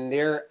 and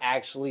they're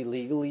actually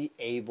legally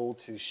able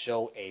to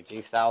show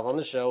AJ Styles on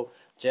the show.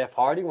 Jeff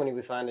Hardy, when he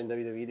was signed in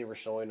WWE, they were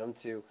showing them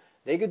too.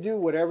 They could do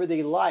whatever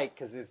they like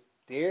because it's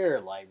their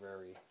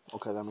library.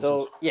 Okay, that makes sense.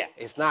 So, yeah,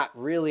 it's not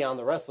really on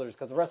the wrestlers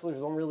because the wrestlers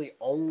don't really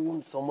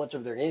own so much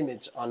of their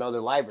image on other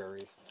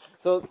libraries.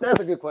 So that's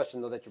a good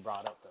question, though, that you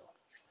brought up, though.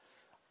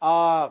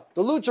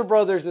 The Lucha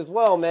Brothers as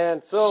well,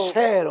 man. So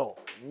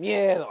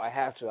Miedo. I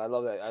have to. I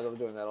love that. I love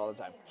doing that all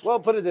the time. Well,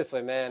 put it this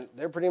way, man.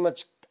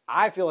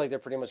 I feel like they're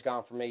pretty much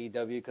gone from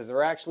AEW because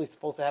they're actually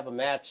supposed to have a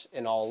match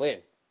in All In.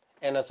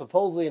 And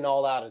supposedly an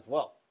All Out as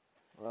well.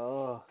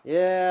 Oh.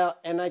 Yeah,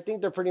 and I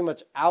think they're pretty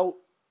much out.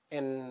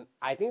 And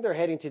I think they're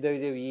heading to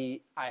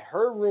WWE. I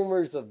heard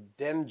rumors of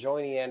them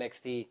joining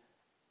NXT.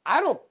 I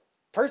don't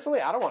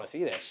want to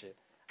see that shit.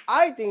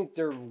 I think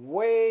they're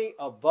way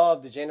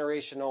above the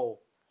generational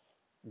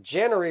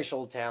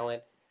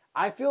talent.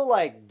 I feel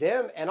like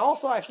them, and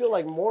also I feel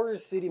like Motor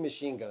City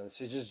Machine Guns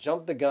should just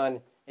jump the gun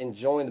and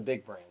join the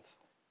big brands.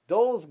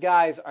 Those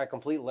guys are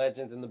complete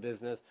legends in the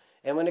business.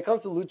 And when it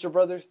comes to Lucha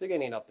Brothers, they're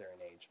getting up there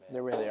in age, man. They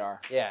really are.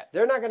 Yeah,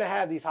 they're not going to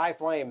have these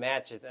high-flying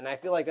matches, and I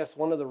feel like that's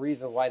one of the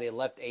reasons why they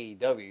left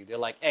AEW. They're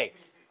like, hey,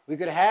 we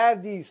could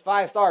have these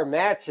 5-star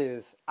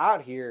matches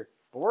out here,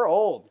 but we're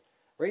old.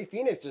 Rey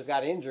Fenix just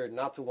got injured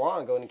not too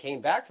long ago and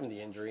came back from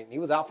the injury, and he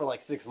was out for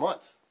like 6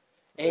 months.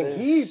 And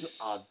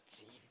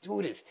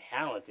dude is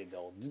talented,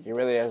 though. He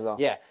really is, though.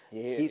 Yeah,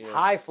 he's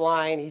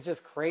high-flying. He's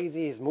just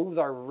crazy. His moves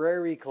are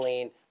very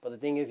clean, but the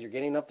thing is, you're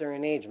getting up there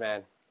in age,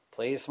 man.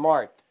 Play it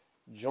smart.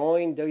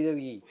 Join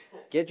WWE.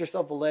 Get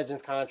yourself a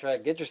Legends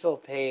contract. Get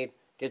yourself paid.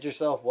 Get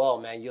yourself well,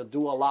 man. You'll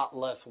do a lot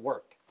less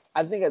work.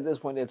 I think at this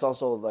point, it's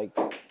also like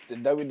the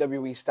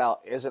WWE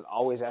style isn't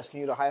always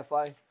asking you to high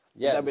fly.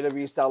 Yeah. The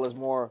WWE style is a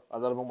little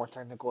bit more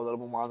technical, a little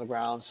bit more on the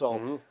ground.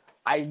 So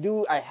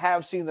I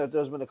have seen that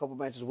there's been a couple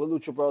matches with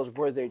Lucha Bros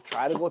where they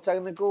try to go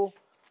technical,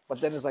 but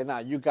then it's like, nah,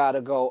 you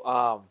gotta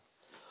go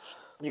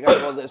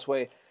this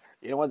way.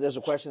 You know what? There's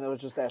a question that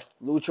was just asked: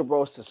 Lucha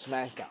Bros to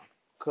SmackDown.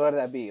 Could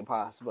that be a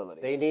possibility?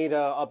 They need to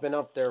up and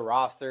up their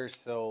rosters.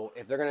 So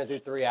if they're going to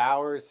do 3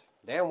 hours,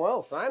 damn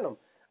well, sign them.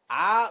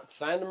 I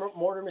signed the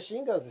Mortar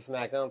Machine Guns to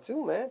SmackDown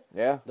too, man.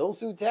 Yeah. Those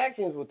two tag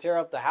teams will tear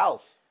up the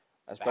house.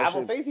 Have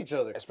them face each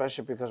other.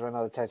 Especially because right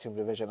now the tag team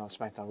division on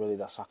SmackDown really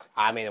does suck.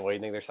 I mean, what do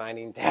you think they're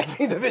signing tag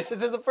team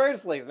divisions in the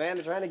first place, man?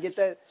 They're trying to get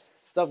that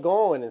stuff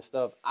going and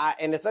stuff.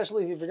 And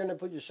especially if you're going to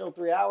put your show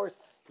 3 hours,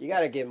 you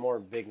got to get more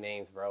big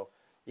names, bro.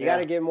 You got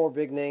to get more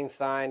big names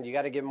signed. You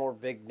got to get more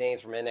big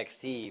names from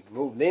NXT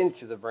moved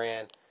into the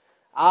brand.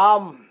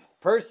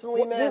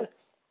 Personally, man.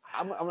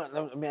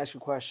 Let me ask you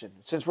a question.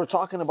 Since we're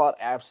talking about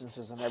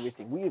absences and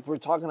everything, we're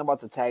talking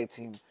about the tag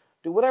team.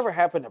 Dude, whatever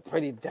happened to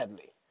Pretty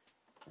Deadly?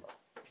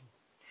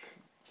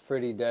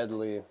 Pretty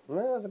Deadly.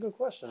 Man, that's a good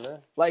question, man.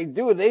 Like,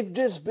 dude, they've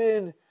just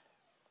been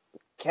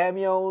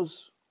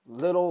cameos,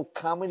 little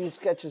comedy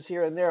sketches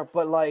here and there,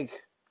 but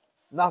like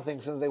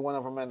nothing since they went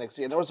up from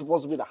NXT. And they were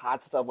supposed to be the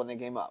hot stuff when they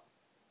came up.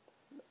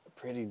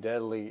 Pretty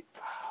Deadly.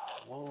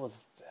 What was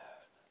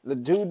that? The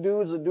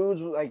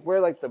dudes like wear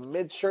like the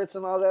mid shirts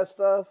and all that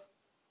stuff,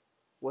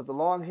 with the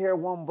long hair,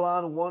 one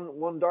blonde,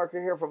 one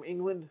darker hair from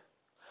England.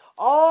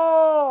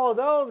 Oh,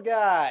 those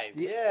guys.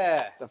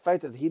 Yeah. The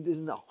fact that he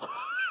didn't know.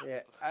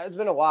 Yeah, it's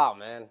been a while,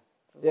 man.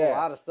 A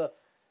lot of stuff.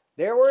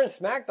 They were in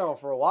SmackDown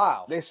for a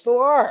while. They still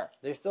are.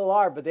 They still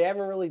are, but they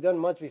haven't really done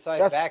much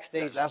besides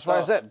backstage That's stuff.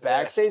 what I said.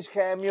 Backstage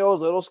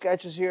cameos, little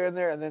sketches here and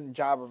there, and then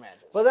jobber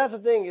matches. But that's the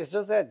thing. It's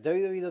just that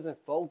WWE doesn't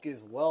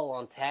focus well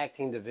on tag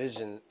team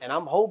division. And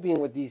I'm hoping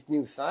with these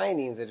new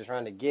signings that they're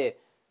trying to get,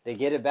 they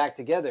get it back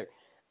together.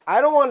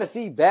 I don't want to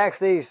see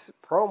backstage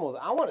promos.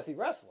 I want to see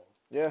wrestling.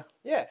 Yeah.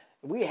 Yeah.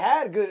 We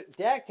had good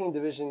tag team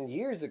division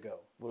years ago.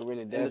 We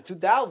really did. In the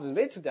 2000s,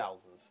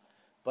 mid-2000s.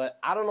 But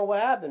I don't know what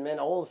happened, man.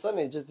 All of a sudden,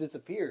 it just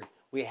disappeared.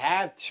 We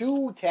have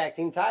 2 tag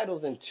team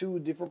titles and 2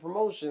 different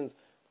promotions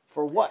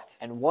for what?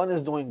 And one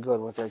is doing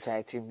good with their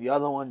tag team. The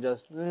other one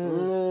just... yeah.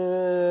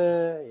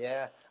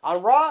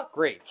 On Raw,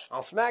 great.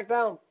 On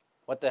SmackDown,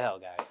 what the hell,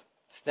 guys?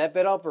 Step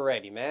it up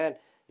already, man.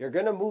 You're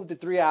going to move to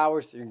 3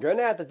 hours. You're going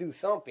to have to do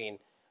something.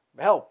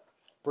 Help.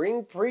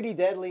 Bring Pretty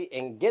Deadly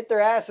and get their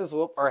asses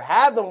whooped, or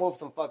have them whoop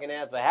some fucking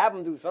ass, but have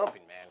them do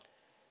something, man.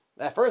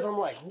 At first, I'm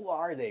like, who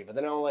are they? But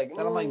then I'm like,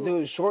 Then I'm like,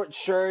 dude, short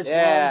shirts,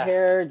 Yeah. long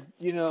hair,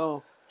 you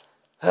know.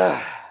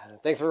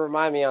 Thanks for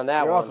reminding me on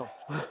that You're one.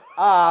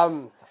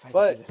 welcome.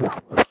 But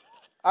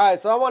all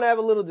right, so I want to have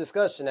a little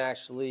discussion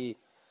actually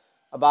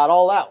about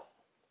All Out.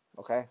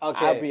 Okay.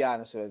 Okay. I'll be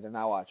honest with you, did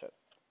not watch it.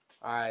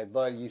 All right,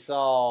 but you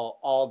saw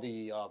all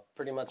the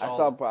pretty much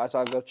all. I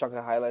saw a good chunk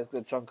of highlights,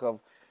 good chunk of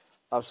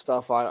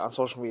stuff on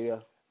social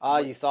media.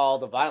 You saw all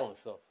the violent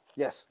stuff.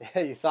 Yes.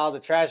 You saw the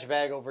trash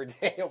bag over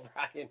Daniel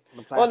Bryan.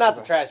 The Well, not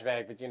the bag. trash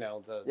bag, but you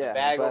know, the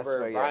bag the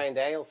over bag, Bryan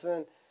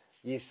Danielson.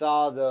 You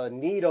saw the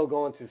needle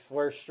going to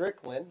Swerve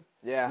Strickland.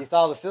 Yeah. You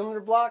saw the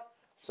cylinder block.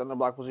 Cylinder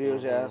block was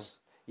used, yes.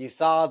 You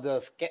saw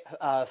the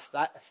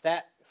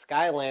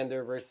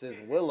Skylander versus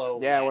Willow.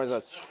 Yeah,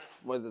 match.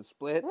 was it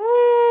split?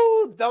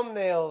 Woo!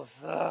 Thumbnails.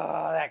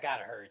 Oh, that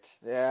gotta hurt.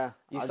 Yeah.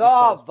 You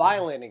saw how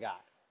violent it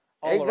got.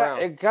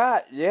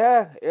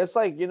 It's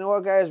like, you know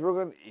what, guys?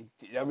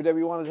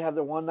 WWE wanted to have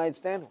their one night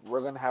stand.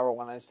 We're gonna have our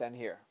one night stand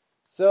here.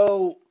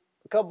 So,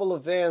 a couple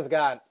of fans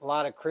got a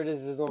lot of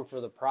criticism for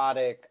the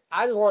product.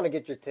 I just want to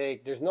get your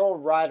take. There's no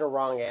right or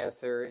wrong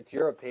answer. It's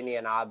your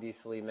opinion,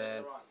 obviously,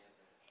 man.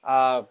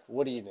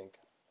 What do you think?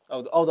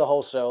 Oh, the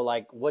whole show,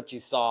 like what you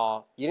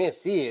saw. You didn't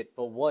see it,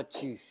 but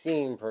what you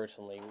seen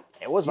personally.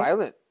 It was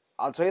violent.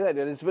 I'll tell you that,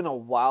 dude. It's been a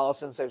while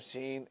since I've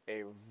seen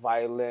a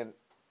violent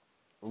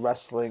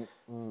wrestling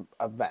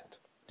event.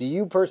 Do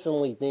you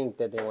personally think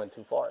that they went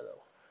too far,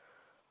 though?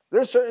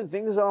 There's certain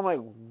things that I'm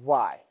like,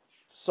 why?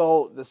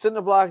 So the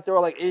cinder block, they were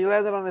like, he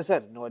landed on his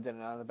head. No, it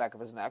didn't. On the back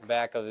of his neck.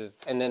 Back of his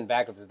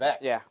back.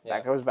 Yeah,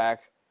 back of his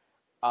back.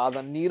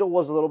 The needle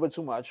was a little bit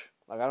too much.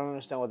 Like, I don't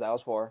understand what that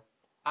was for.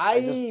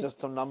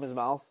 Just to numb his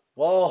mouth.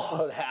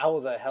 Well, that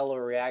was a hell of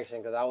a reaction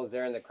because I was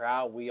there in the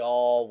crowd. We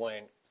all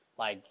went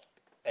like,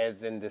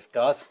 as in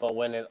disgust, but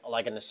went in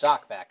like in the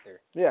shock factor.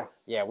 Yeah.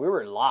 Yeah, we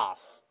were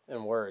lost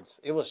in words.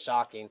 It was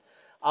shocking.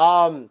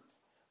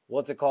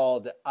 What's it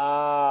called?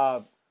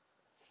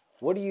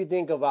 What do you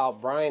think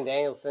about Bryan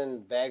Danielson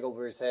bag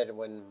over his head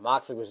when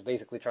Moxley was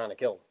basically trying to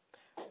kill him?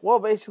 Well,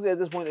 basically at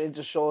this point, it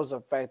just shows the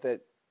fact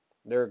that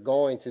they're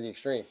going to the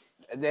extreme.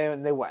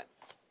 They went.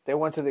 They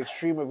went to the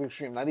extreme of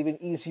extreme. Not even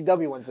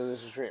ECW went to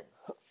this extreme.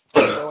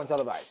 They went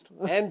televised.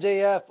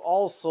 MJF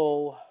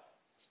also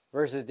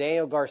versus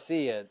Daniel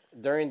Garcia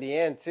during the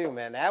end too,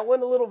 man. That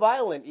went a little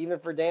violent, even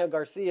for Daniel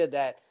Garcia,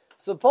 that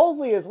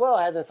supposedly as well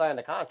hasn't signed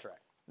a contract.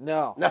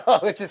 No,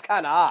 which is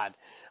kind of odd.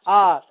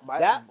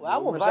 That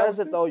one says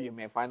it though. You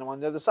may find him on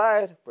the other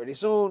side pretty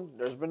soon.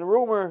 There's been a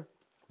rumor,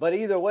 but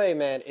either way,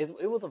 man,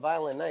 it was a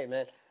violent night,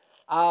 man.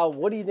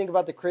 What do you think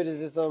about the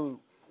criticism?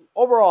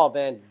 Overall,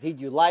 man,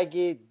 did you like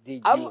it?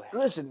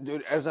 Listen,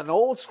 dude, as an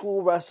old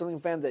school wrestling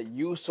fan that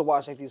used to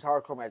watch like these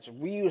hardcore matches,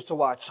 we used to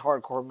watch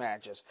hardcore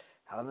matches,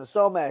 Hell in a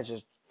Cell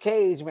matches,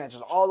 cage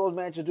matches, all those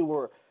matches, dude,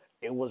 where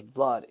it was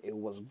blood, it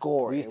was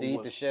gore. We used to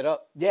eat the shit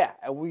up. Yeah,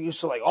 and we used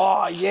to like,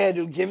 oh yeah,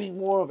 dude, give me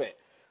more of it.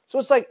 So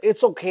it's like,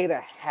 it's okay to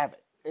have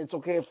it. It's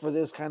okay for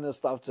this kind of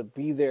stuff to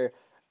be there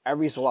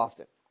every so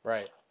often.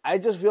 Right. I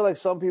just feel like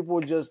some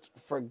people just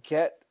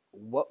forget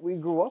what we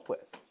grew up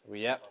with.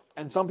 Yep.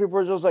 And some people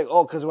are just like,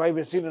 oh, because I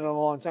haven't seen it in a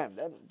long time.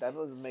 That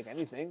doesn't make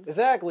anything.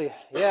 Exactly.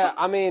 Yeah,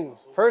 I mean,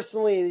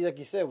 personally, like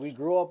you said, we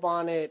grew up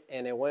on it,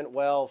 and it went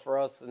well for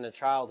us in the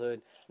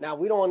childhood. Now,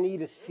 we don't need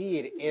to see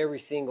it every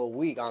single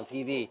week on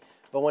TV.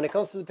 But when it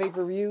comes to the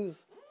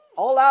pay-per-views,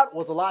 All Out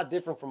was a lot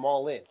different from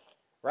All In,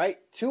 right?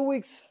 2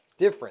 weeks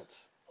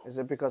difference. Is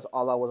it because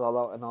All Out was All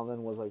Out and All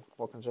In was like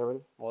more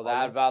conservative? Well,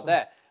 that.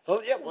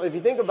 Well, yeah, well, if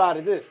you think about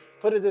it,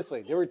 put it this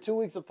way. They were 2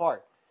 weeks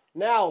apart.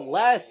 Now,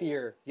 last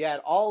year, you had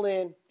All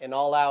In and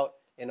All Out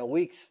in a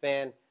week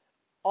span.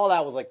 All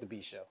Out was like the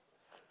B show.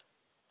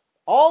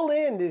 All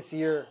In this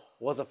year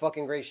was a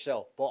fucking great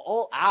show. But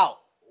All Out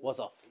was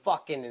a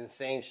fucking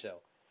insane show.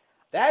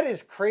 That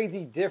is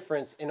crazy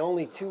difference in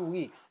only 2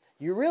 weeks.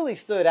 You really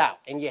stood out,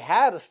 and you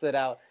had to stood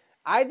out.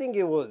 I think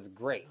it was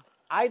great.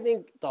 I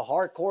think the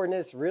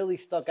hardcoreness really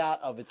stuck out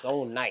of its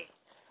own night.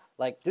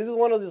 Like, this is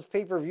one of those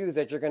pay-per-views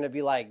that you're going to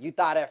be like, you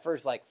thought at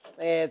first, like,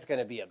 it's going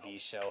to be a B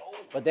show.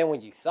 But then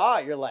when you saw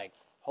it, you're like,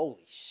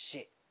 holy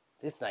shit,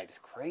 this night is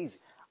crazy.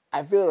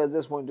 I feel at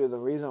this point, dude, the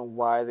reason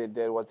why they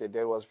did what they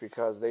did was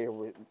because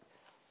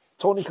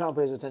Tony Khan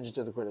pays attention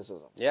to the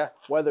criticism. Yeah.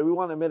 Whether we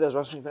want to admit it as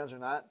wrestling fans or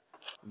not,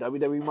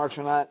 WWE marks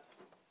or not,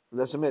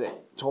 let's admit it.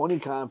 Tony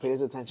Khan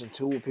pays attention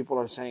to what people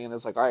are saying, and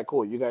it's like, all right,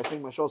 cool. You guys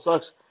think my show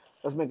sucks?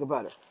 Let's make it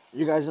better.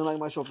 You guys didn't like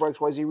my show for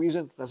XYZ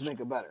reason? Let's make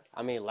it better.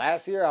 I mean,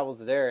 last year I was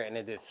there, and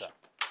it did suck.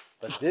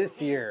 But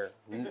this year,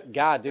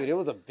 God, dude, it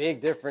was a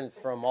big difference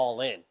from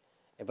All In.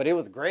 But it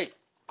was great.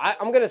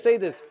 I'm going to say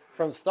this.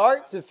 From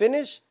start to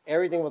finish,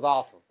 everything was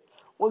awesome.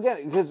 Well,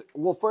 again, because,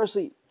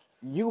 firstly,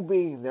 you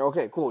being there.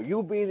 Okay, cool.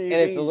 You being there.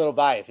 And it's a little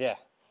biased, yeah.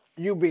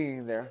 You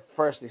being there,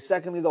 firstly.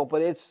 Secondly, though,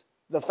 but it's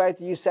the fact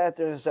that you sat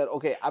there and said,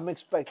 okay, I'm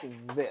expecting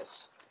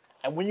this.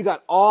 And when you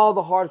got all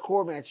the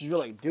hardcore matches, you're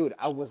like, dude,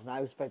 I was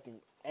not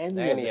expecting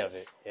any of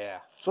it. Yeah.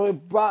 So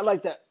it brought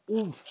like that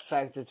oomph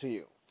factor to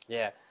you.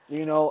 Yeah.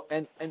 You know,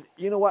 and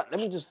you know what? Let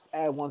me just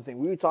add one thing.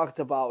 We talked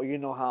about,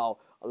 how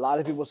A lot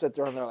of people sit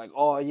there and they're like,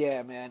 oh,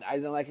 yeah, man, I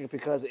didn't like it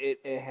because it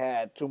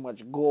had too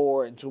much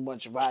gore and too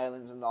much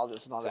violence and all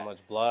this and all that. Too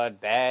much blood,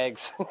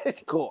 bags.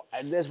 Cool.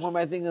 And this one,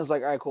 my thing is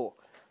like, all right, cool.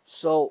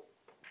 So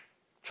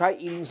try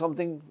eating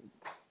something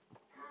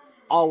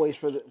always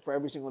for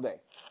every single day.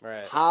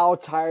 Right. How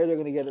tired they're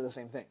going to get of the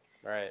same thing.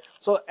 Right.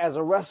 So as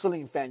a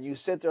wrestling fan, you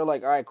sit there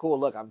like, all right, cool,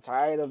 look, I'm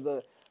tired of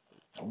the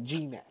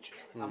G matches.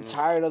 I'm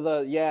tired of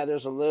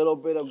there's a little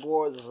bit of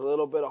gore, there's a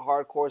little bit of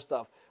hardcore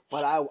stuff.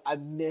 But I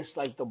miss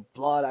like the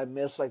blood, I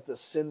miss like the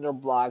cinder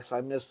blocks,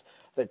 I miss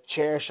the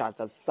chair shot,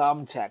 the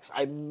thumbtacks.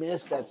 I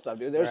miss that stuff,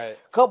 dude. There's a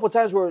couple of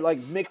times where like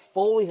Mick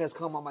Foley has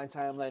come on my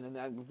timeline and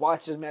I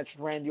watched his match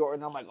with Randy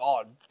Orton and I'm like,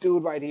 oh,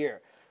 dude, right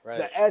here. Right.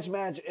 The Edge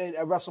match at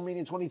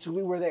WrestleMania 22,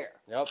 we were there.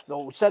 Yep.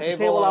 So set the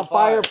table on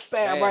fire,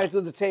 bam, right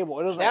through the table.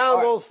 It was like,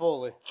 down goes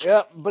Foley.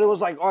 Yep, but it was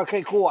like,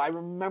 okay, cool, I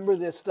remember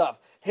this stuff.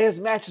 His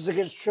matches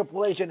against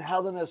Triple H and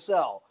Hell in a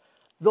Cell.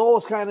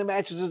 Those kind of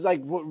matches is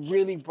like what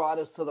really brought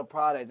us to the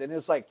product. And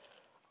it's like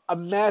a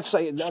match,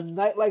 like a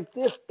night like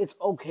this, it's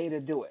okay to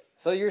do it.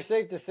 So you're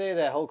safe to say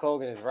that Hulk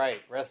Hogan is right.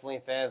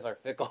 Wrestling fans are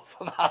fickle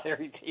about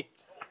everything.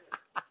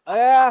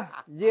 Yeah,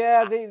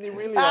 they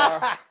really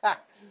are.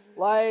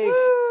 Like,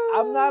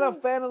 I'm not a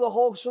fan of the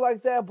Hulkster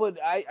like that, but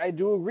I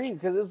do agree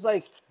because it's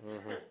like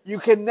you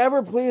can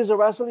never please a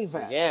wrestling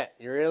fan. Yeah,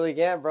 you really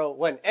can't, bro.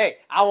 Hey,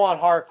 I want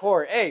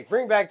hardcore. Hey,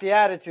 bring back the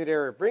Attitude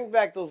Era. Bring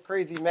back those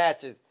crazy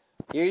matches.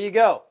 Here you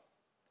go.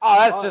 Oh,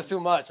 that's just too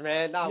much,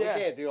 man. No, we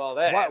can't do all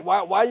that.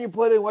 Why you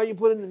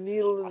putting the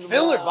needle in the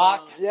filler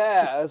box?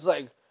 Yeah, it's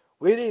like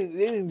they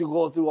didn't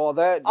go through all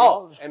that.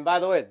 Oh, and by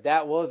the way,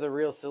 that was a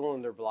real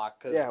cylinder block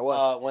because it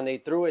was. When they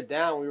threw it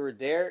down, we were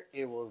there.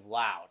 It was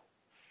loud.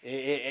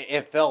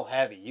 It felt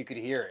heavy. You could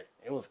hear it.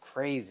 It was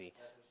crazy.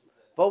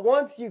 But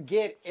once you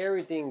get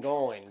everything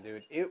going,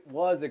 dude, it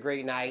was a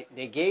great night.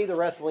 They gave the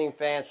wrestling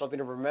fans something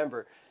to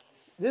remember.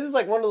 This is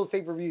like one of those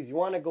pay-per-views. You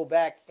want to go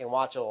back and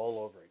watch it all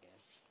over again.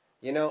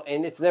 You know,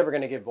 and it's never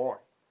going to get boring.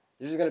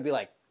 You're just going to be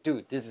like,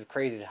 dude, this is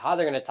crazy. How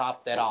they're going to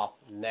top that off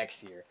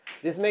next year.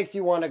 This makes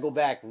you want to go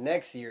back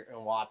next year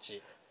and watch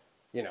it,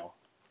 you know,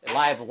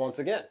 live once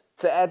again.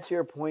 To add to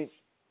your point,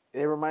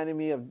 it reminded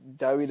me of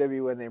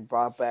WWE when they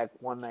brought back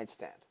One Night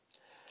Stand.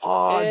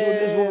 Oh, dude,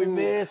 this is what we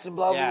missed and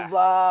blah, blah,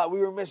 blah. We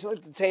were missing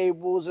like the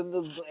tables and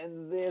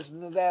this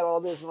and that, all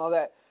this and all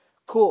that.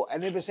 Cool.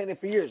 And they've been saying it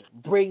for years.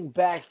 Bring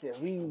back this.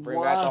 Bring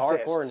back the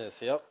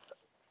hardcoreness, yep.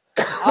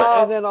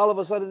 And then all of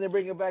a sudden they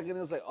bring it back and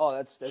it's like, oh,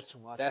 that's too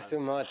much. That's too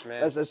much,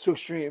 man. That's too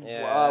extreme.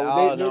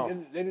 Yeah.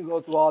 They didn't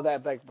go through all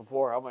that back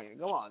before. I'm like,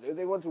 come on, dude.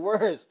 They went through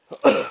worse.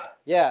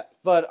 Yeah,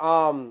 but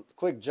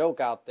quick joke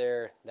out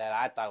there that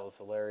I thought was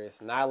hilarious.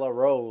 Nyla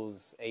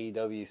Rose,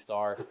 AEW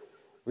star,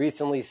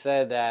 recently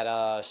said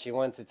that she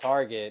went to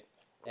Target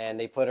and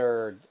they put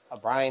a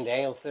Bryan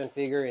Danielson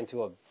figure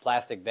into a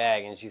plastic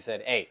bag and she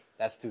said, hey,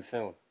 that's too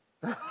soon.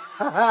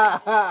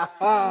 I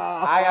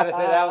gotta say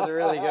that was a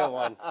really good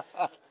one.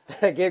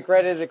 Give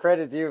credit to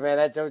credit's due, man.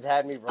 That joke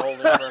had me rolling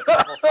for a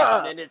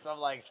couple minutes. I'm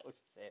like, oh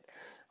shit.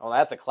 Oh,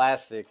 that's a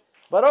classic.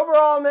 But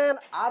overall, man,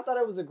 I thought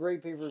it was a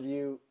great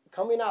pay-per-view.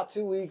 Coming out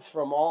 2 weeks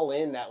from All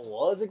In, that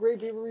was a great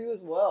pay-per-view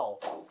as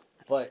well.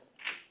 But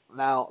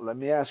now, let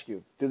me ask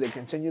you, do they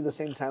continue the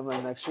same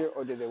timeline next year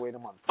or did they wait a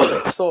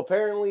month? So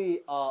apparently,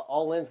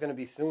 All In's going to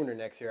be sooner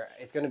next year.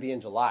 It's going to be in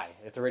July.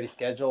 It's already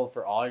scheduled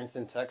for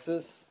Arlington,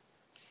 Texas.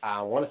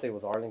 I want to say it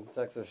was Arlington,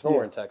 Texas,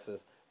 somewhere in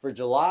Texas. For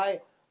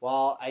July,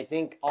 well, I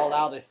think All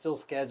Out is still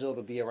scheduled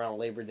to be around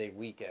Labor Day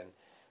weekend.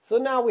 So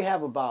now we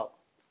have about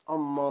a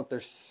month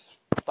or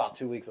about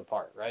 2 weeks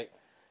apart, right?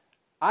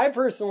 I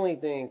personally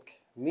think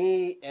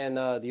me and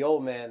the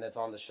old man that's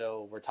on the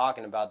show were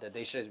talking about that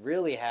they should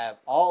really have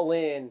All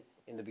In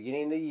the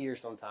beginning of the year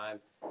sometime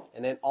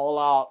and then All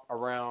Out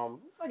around,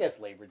 I guess,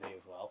 Labor Day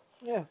as well.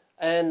 Yeah.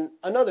 And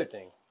another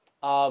thing.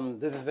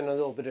 This has been a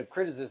little bit of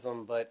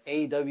criticism, but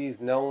AEW is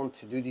known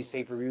to do these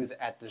pay-per-views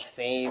at the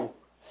same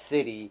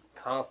city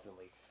constantly.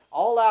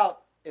 All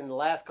Out in the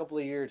last couple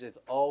of years, it's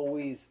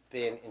always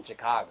been in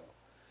Chicago.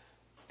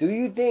 Do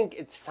you think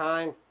it's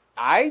time?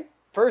 I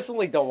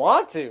personally don't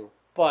want to,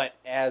 but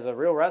as a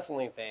real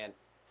wrestling fan,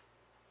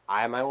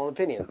 I have my own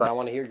opinion, but I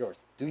want to hear yours.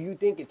 Do you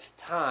think it's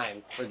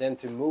time for them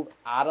to move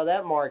out of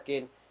that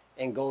market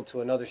and go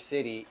to another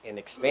city and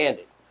expand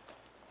it?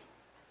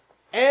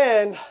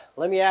 And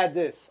let me add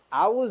this.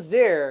 I was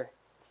there,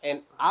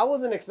 and I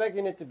wasn't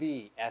expecting it to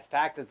be as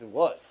packed as it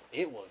was.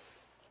 It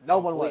was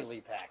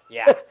completely packed.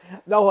 Yeah.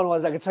 No one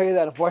was. I can tell you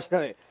that,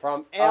 unfortunately.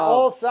 From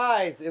all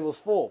sides, it was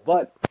full.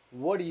 But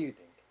what do you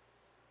think?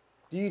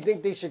 Do you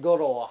think they should go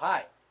to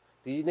Ohio?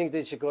 Do you think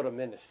they should go to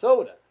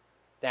Minnesota,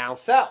 down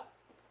south,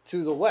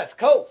 to the West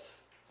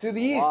Coast, to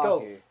the East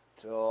Coast?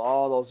 To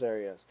all those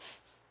areas.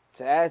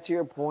 To add to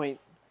your point,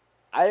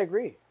 I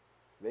agree.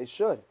 They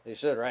should. They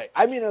should, right?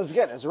 I mean,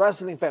 again, as a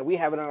wrestling fan, we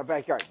have it in our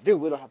backyard. Dude,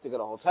 we don't have to go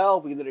to a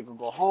hotel. We literally can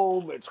go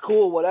home. It's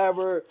cool,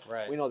 whatever.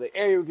 Right. We know the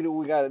area. We can do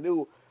what we got to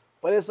do.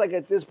 But it's like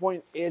at this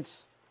point,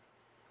 it's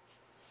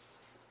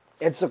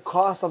a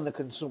cost on the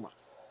consumer.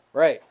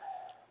 Right.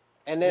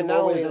 And then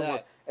not only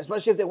that,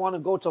 especially if they want to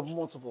go to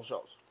multiple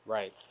shows.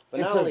 Right.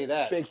 But not only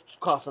that, big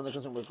cost on the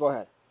consumer. Go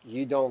ahead.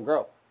 You don't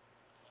grow.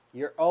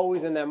 You're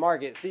always in that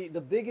market. See,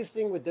 the biggest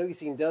thing with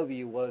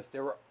WCW was they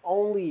were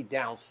only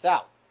down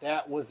south.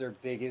 That was their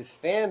biggest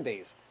fan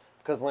base.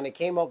 Because when it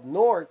came up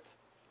north,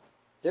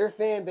 their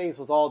fan base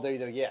was all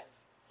WWF.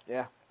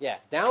 Yeah. Yeah.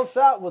 Down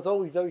south was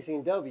always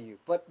WCW.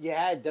 But you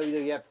had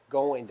WWF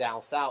going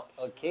down south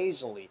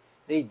occasionally.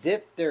 They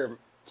dipped their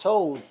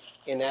toes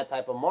in that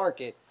type of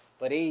market.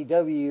 But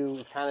AEW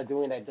is kind of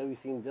doing that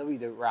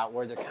WCW route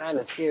where they're kind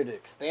of scared to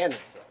expand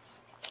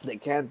themselves. They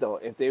can't, though.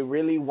 If they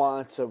really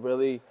want to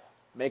really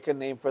make a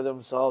name for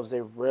themselves,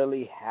 they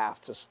really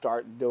have to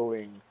start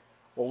doing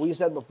what we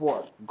said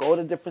before. Go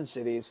to different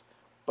cities,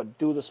 but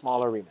do the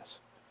small arenas.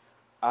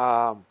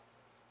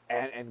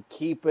 And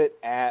keep it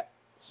at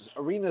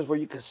arenas where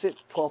you can sit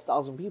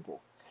 12,000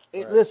 people.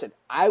 Right. Listen,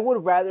 I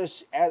would rather,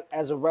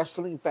 as a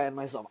wrestling fan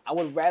myself, I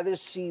would rather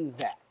see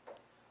that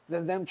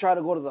than them try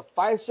to go to the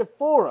Pfizer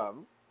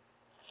Forum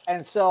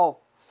and sell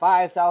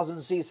 5,000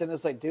 seats. And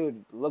it's like,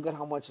 dude, look at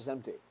how much is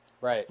empty.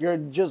 Right. You're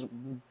just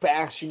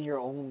bashing your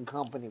own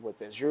company with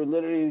this. You're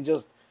literally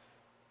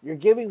you're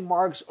giving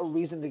Marks a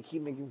reason to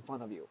keep making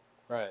fun of you.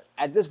 Right.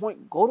 At this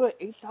point, go to an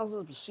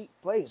 8,000 seat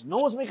place. No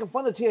one's making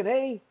fun of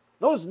TNA.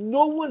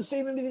 No one's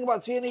saying anything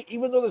about TNA,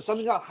 even though they're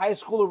sending out high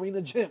school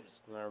arena gyms.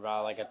 There are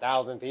about like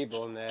 1,000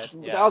 people in that.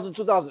 1,000,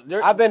 2,000.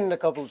 I've been in a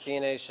couple of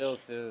TNA shows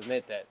to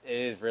admit that it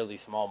is really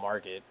small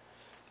market.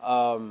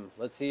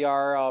 Let's see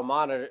our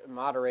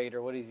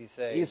moderator. What does he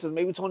say? He says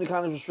maybe Tony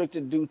Khan is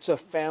restricted due to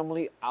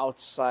family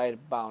outside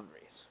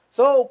boundaries.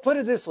 So put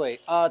it this way: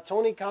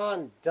 Tony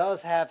Khan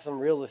does have some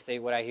real estate,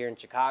 what I hear in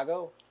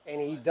Chicago,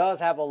 and he does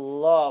have a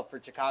love for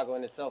Chicago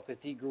in itself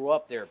because he grew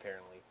up there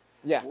apparently.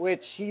 Yeah,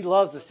 which he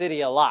loves the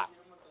city a lot.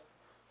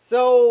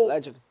 So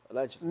legend.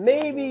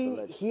 Maybe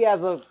he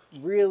has a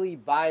really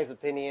biased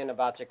opinion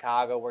about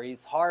Chicago, where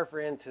it's hard for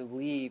him to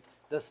leave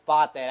the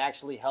spot that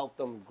actually helped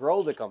them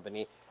grow the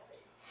company.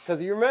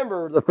 Because you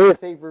remember the first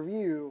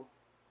pay-per-view,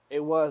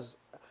 it was.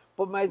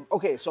 But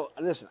okay, so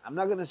listen, I'm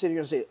not gonna sit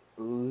here and say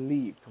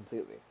leave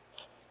completely.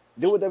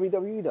 Do what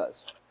WWE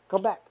does.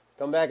 Come back.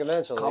 Come back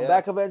eventually. Come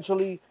back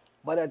eventually.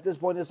 But at this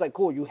point, it's like,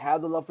 cool. You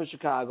have the love for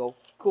Chicago.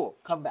 Cool.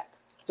 Come back.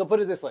 So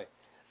put it this way.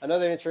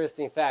 Another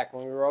interesting fact,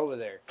 when we were over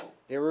there,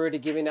 they were already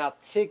giving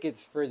out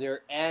tickets for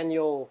their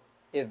annual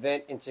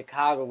event in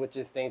Chicago, which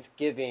is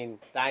Thanksgiving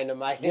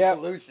Dynamite and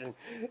Evolution.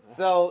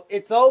 So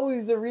it's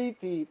always a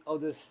repeat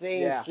of the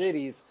same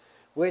cities,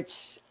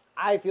 which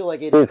I feel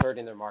like it is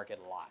hurting their market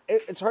a lot.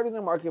 It's hurting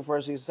their market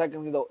firstly.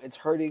 Secondly, though, it's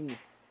hurting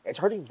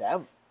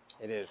them.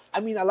 It is. I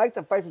mean, I like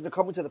the fact that they're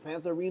coming to the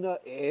Panther Arena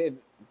in,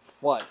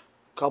 what,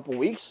 a couple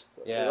weeks?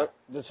 Yeah.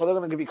 So they're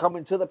going to be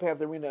coming to the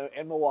Panther Arena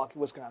in Milwaukee,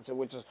 Wisconsin,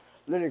 which is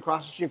literally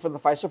across the street from the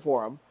Pfizer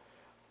Forum.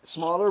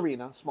 Smaller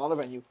arena, smaller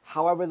venue.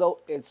 However, though,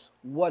 it's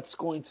what's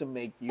going to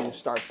make you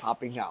start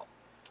popping out.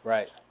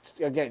 Right.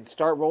 Again,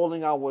 start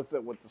rolling out with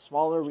the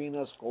smaller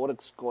arenas. Go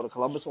to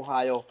Columbus,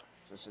 Ohio,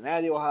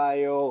 Cincinnati,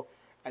 Ohio,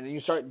 and then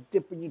you start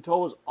dipping your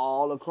toes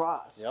all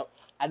across. Yep.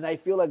 And I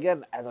feel,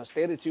 again, as I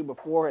stated to you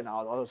before, and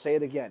I'll say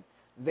it again,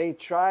 they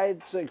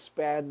tried to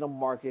expand the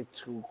market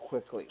too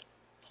quickly.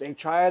 They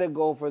try to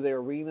go for the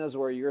arenas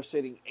where you're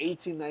sitting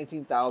 18,000,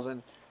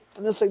 19,000,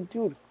 and it's like,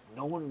 dude,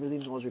 no one really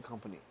knows your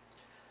company.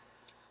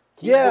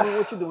 Keep doing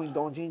what you're doing.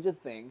 Don't change a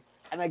thing.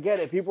 And I get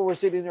it. People were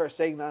sitting there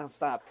saying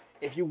nonstop,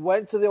 if you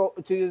went to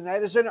the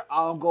United Center,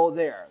 I'll go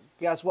there.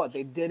 Guess what?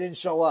 They didn't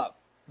show up.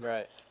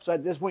 Right. So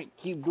at this point,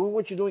 keep doing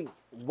what you're doing.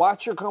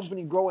 Watch your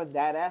company grow in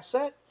that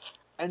asset,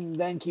 and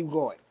then keep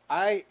going.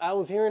 I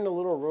was hearing a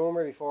little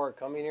rumor before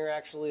coming here,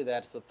 actually,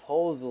 that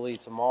supposedly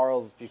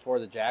tomorrow's before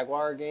the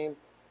Jaguar game,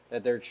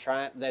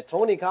 that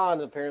Tony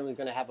Khan apparently is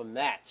going to have a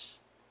match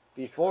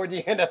before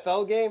the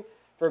NFL game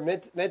for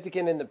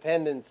Mexican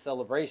Independence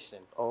celebration.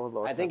 Oh,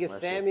 Lord. I think it's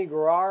Sammy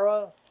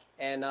Guevara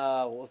and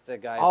what's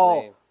that guy's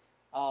name?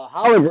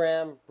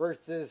 Hologram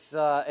versus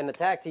in a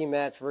tag team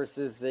match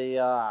versus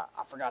I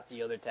forgot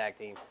the other tag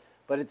team,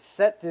 but it's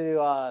set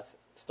to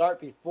start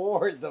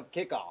before the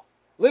kickoff.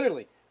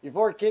 Literally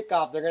before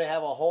kickoff, they're gonna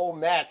have a whole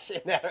match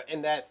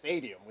in that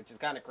stadium, which is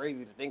kind of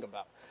crazy to think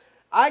about.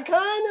 I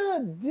kind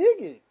of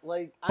dig it.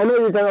 Like, I know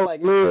you're kind of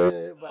like,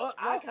 but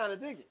I kind of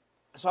dig it.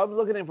 So I'm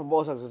looking at it from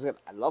both sides.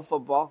 I love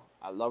football.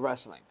 I love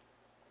wrestling.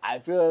 I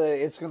feel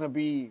that it's going to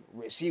be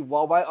received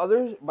well by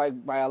others, by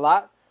a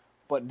lot,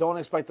 but don't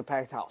expect a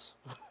packed house.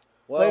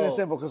 Plain and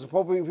simple, because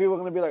probably people are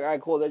going to be like, all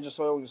right, cool, they're just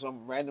showing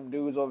some random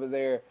dudes over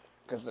there,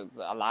 because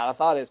a lot of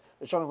thought is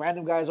they're showing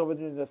random guys over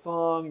there in the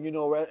thong,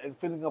 and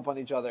filling up on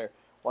each other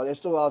while they're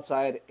still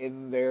outside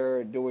in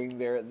there doing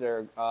their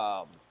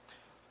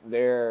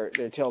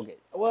tailgate.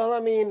 Well, I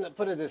mean,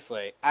 put it this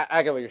way.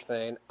 I get what you're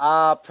saying.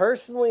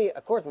 Personally,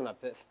 of course I'm not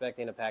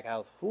expecting a packed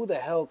house. Who the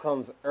hell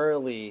comes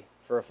early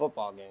for a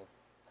football game?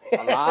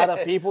 A lot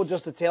of people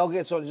just to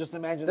tailgate, so just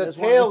imagine this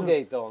one. The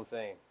tailgate, though, I'm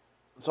saying.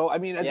 So, I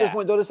mean, at this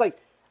point, though, it's like,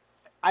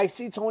 I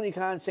see Tony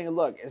Khan saying,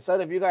 look, instead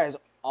of you guys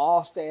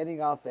all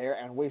standing out there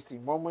and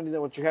wasting more money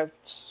than what you have,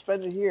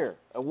 spend it here.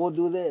 And we'll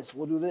do this.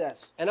 We'll do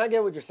this. And I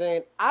get what you're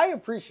saying. I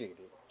appreciate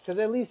it because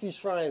at least he's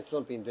trying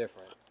something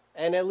different.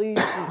 And at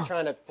least he's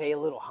trying to pay a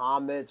little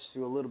homage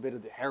to a little bit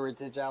of the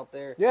heritage out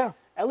there. Yeah.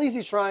 At least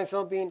he's trying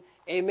something.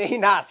 It may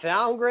not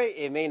sound great.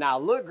 It may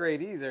not look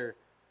great either.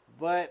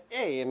 But,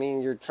 hey, I mean,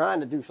 you're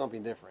trying to do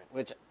something different,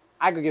 which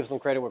I could give some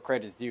credit where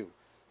credit's due.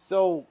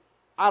 So,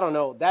 I don't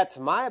know. That's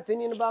my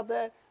opinion about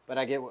that. But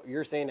I get what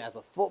you're saying. As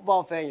a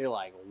football fan, you're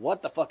like,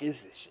 what the fuck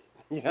is this shit?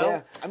 You know?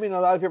 Yeah. I mean, a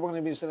lot of people are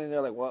going to be sitting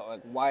there like, what?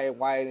 Like,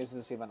 why is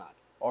this even on?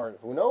 Or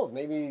who knows?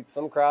 Maybe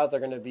some crowds are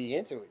going to be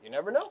into it. You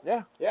never know.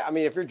 Yeah. Yeah, I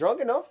mean, if you're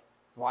drunk enough.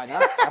 Why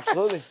not?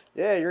 Absolutely.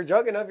 Yeah, you're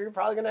drunk enough, you're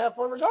probably going to have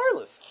fun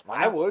regardless.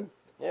 I would.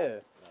 Yeah.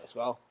 Let's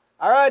go.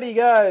 Alrighty,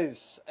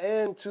 guys.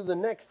 And to the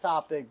next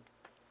topic,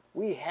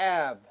 we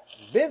have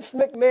Vince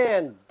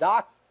McMahon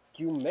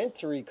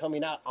documentary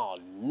coming out on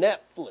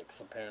Netflix,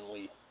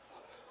 apparently.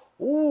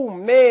 Ooh,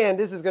 man,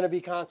 this is going to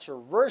be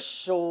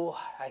controversial.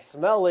 I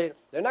smell it.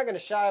 They're not going to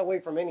shy away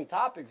from any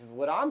topics, is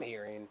what I'm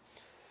hearing.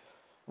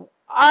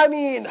 I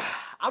mean,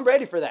 I'm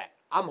ready for that.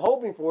 I'm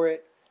hoping for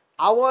it.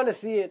 I want to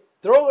see it.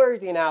 Throw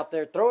everything out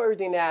there. Throw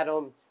everything at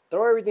him.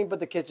 Throw everything but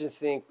the kitchen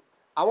sink.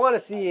 I want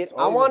to see it.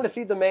 I want to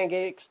see the man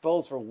get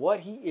exposed for what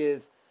he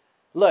is.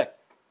 Look,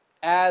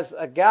 as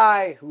a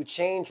guy who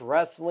changed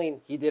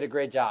wrestling, he did a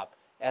great job.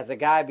 As a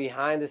guy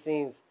behind the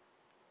scenes,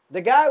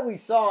 the guy we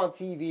saw on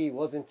TV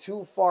wasn't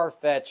too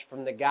far-fetched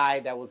from the guy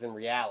that was in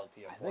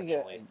reality,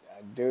 unfortunately.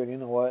 Dude, you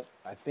know what?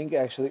 I think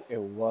actually it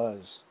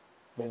was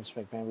Vince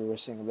McMahon we were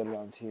seeing literally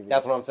on TV.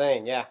 That's what I'm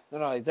saying, yeah. No,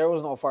 like, there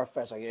was no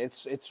far-fetched. Like,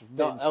 it's Vince.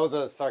 No, that was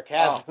a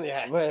sarcasm, Oh,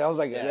 yeah. But I was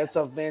like, that's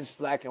a Vince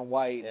black and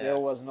white. Yeah. There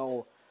was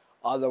no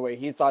other way.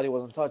 He thought he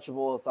was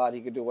untouchable, thought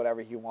he could do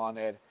whatever he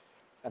wanted,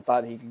 and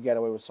thought he could get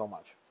away with so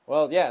much.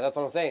 Well, yeah, that's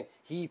what I'm saying.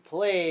 He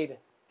played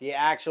the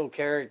actual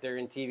character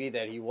in TV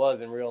that he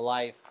was in real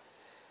life.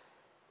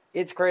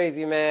 It's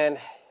crazy, man.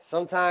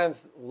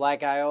 Sometimes,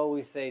 like I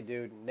always say,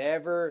 dude,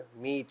 never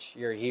meet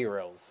your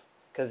heroes.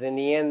 Because in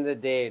the end of the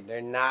day,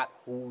 they're not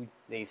who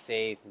they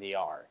say they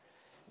are.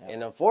 Yeah.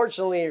 And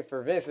unfortunately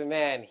for Vince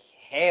McMahon,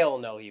 hell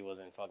no, he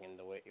wasn't fucking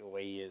the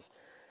way he is.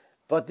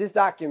 But this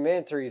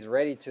documentary is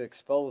ready to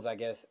expose, I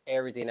guess,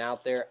 everything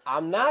out there.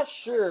 I'm not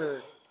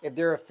sure if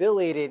they're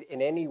affiliated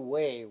in any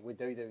way with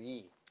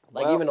WWE.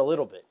 Like, even a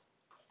little bit.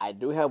 I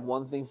do have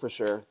one thing for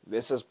sure.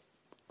 This is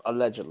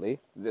allegedly,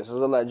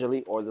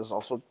 or this is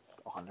also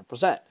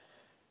 100%.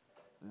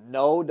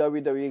 No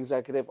WWE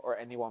executive or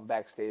anyone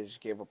backstage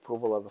gave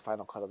approval of the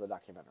final cut of the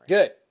documentary.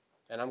 Good.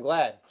 And I'm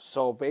glad.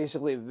 So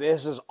basically,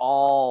 this is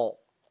all,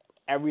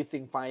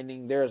 everything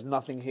finding. There's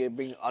nothing here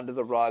being under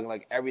the rug.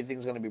 Like,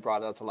 everything's going to be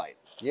brought out to light.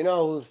 You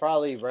know who's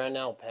probably right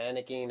now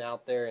panicking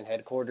out there in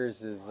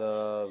headquarters is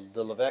the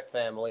Levesque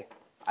family.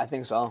 I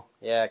think so.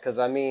 Yeah, because,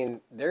 I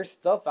mean, there's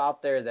stuff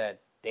out there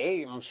that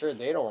I'm sure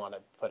they don't want to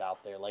put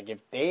out there. Like, if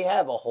they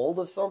have a hold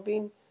of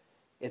something,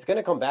 it's going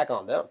to come back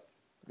on them.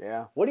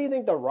 Yeah. What do you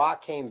think The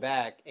Rock came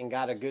back and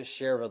got a good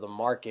share of the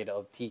market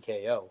of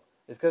TKO?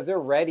 It's because they're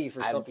ready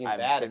for something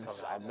bad to come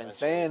out. I've been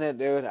saying it,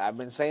 dude. I've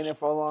been saying it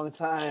for a long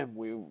time.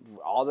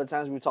 All the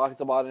times we talked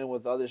about it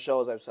with other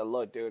shows, I've said,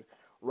 look, dude,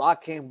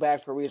 Rock came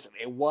back for a reason.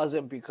 It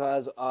wasn't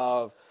because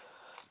of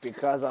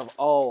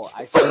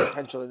I see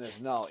potential in this.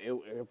 No,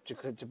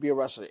 to be a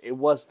wrestler, it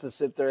was to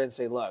sit there and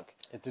say, look,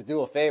 it's to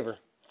do a favor.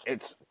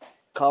 It's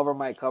cover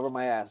my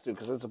ass, dude,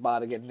 because it's about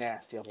to get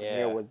nasty up in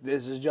here.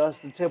 This is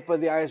just the tip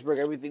of the iceberg.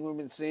 Everything we've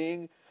been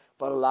seeing,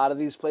 but a lot of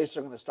these places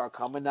are going to start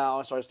coming out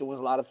and start doing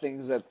a lot of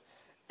things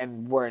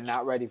and we're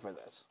not ready for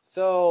this.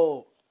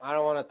 So I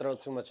don't want to throw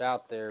too much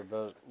out there,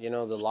 but you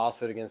know the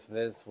lawsuit against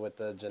Vince with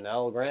the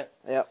Janelle Grant.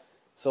 Yep.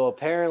 So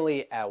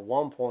apparently, at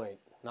one point,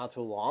 not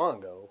too long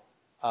ago,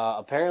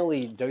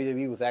 apparently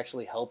WWE was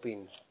actually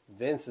helping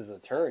Vince's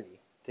attorney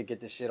to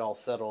get this shit all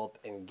settled up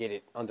and get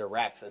it under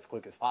wraps as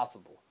quick as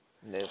possible.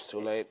 And it was too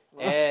late.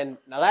 And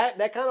now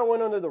that kind of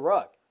went under the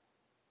rug.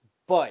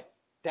 But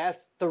that's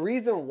the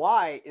reason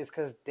why is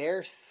because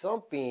there's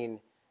something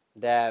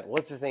that,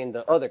 what's his name,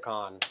 the other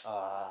Khan?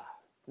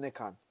 Nick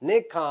Khan.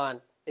 Nick Khan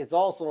is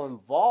also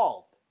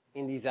involved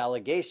in these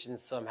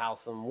allegations somehow,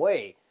 some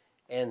way.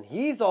 And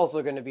he's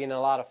also going to be in a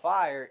lot of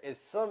fire if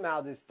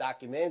somehow this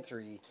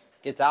documentary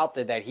gets out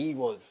there that he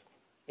was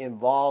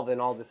involved in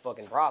all this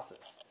fucking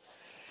process.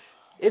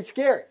 It's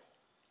scary.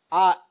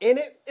 And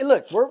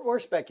look, we're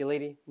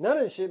speculating. None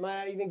of this shit might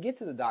not even get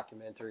to the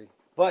documentary.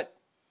 But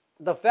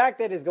the fact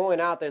that it's going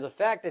out there, the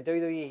fact that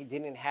WWE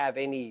didn't have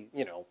any,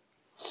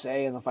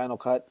 say in the final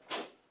cut,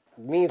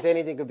 means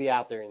anything could be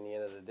out there in the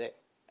end of the day.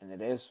 And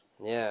it is.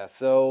 Yeah,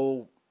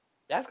 so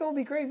that's going to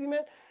be crazy,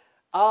 man.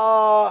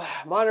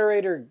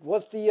 Moderator,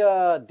 what's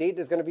the date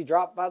that's going to be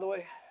dropped, by the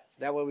way?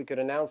 That way we could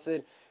announce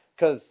it.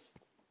 Because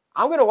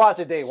I'm going to watch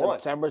it day one.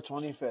 September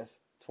 25th.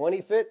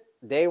 25th?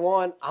 Day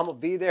one, I'm going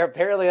to be there.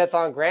 Apparently that's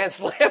on Grand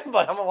Slam,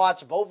 but I'm going to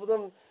watch both of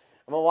them.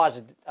 I'm going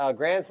to watch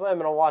Grand Slam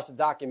and I'll watch the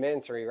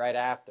documentary right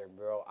after,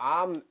 bro.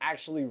 I'm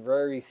actually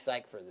very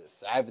psyched for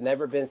this. I've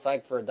never been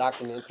psyched for a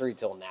documentary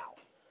till now.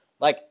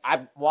 Like,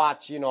 I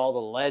watch, you know, all the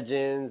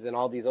legends and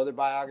all these other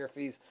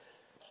biographies.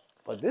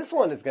 But this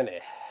one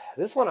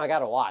I got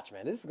to watch,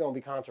 man. This is going to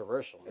be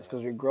controversial, man. It's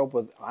because we grew up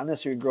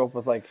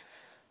with, like,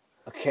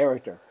 a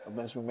character of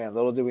Vince McMahon.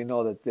 Little did we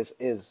know that this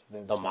is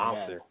Vince The McMahon.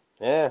 monster.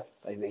 Yeah.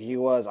 Like, he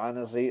was,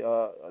 honestly,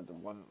 the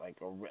one, like,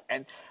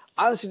 and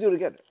honestly, dude,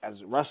 again,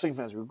 as wrestling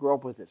fans, we grew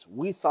up with this.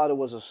 We thought it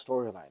was a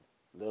storyline.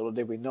 Little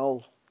did we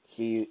know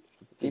he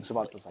thinks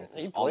about this like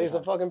this. He plays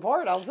a fucking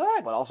part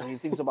outside. But also, he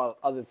thinks about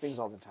other things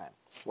all the time,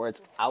 where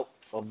it's out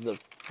of the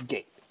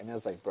gate. And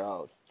it's like,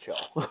 bro, chill.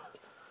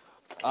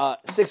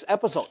 6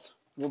 episodes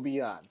will be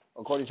on,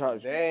 according to Charlie.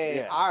 Dang.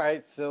 Yeah. All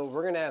right, so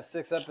we're going to have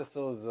 6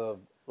 episodes of,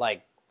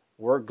 like,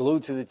 we're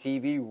glued to the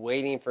TV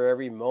waiting for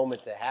every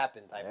moment to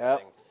happen type of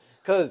thing.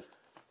 Because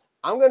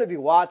I'm going to be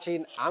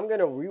watching. I'm going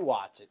to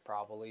rewatch it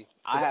probably.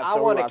 I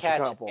want to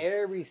catch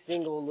every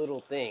single little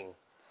thing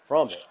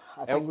from it.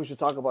 I think we should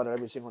talk about it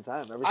every single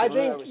time. I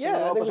think we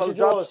should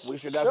drops, we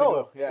should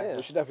definitely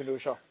we should definitely do a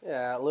show.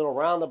 Yeah, a little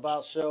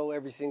roundabout show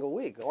every single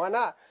week. Why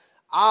not?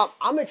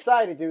 I'm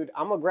excited, dude.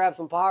 I'm going to grab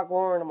some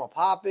popcorn. I'm going to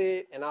pop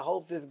it. And I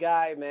hope this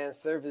guy, man,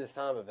 serves his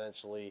time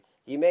eventually.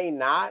 He may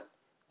not,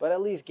 but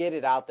at least get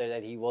it out there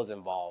that he was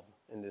involved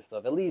in this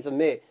stuff. At least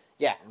admit,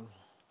 yeah,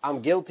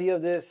 I'm guilty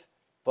of this,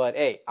 but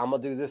hey, I'm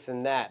going to do this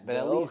and that. But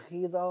will at least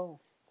he, though?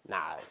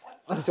 Nah,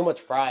 it's too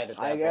much pride at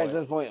that point. At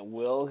this point,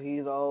 will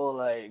he, though?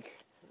 Like,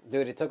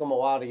 dude, it took him a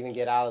while to even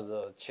get out of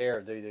the chair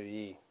of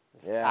WWE.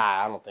 Yeah.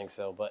 I don't think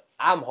so, but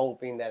I'm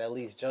hoping that at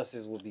least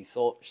justice will be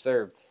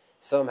served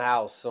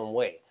somehow, some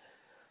way.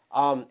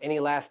 Any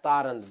last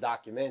thought on the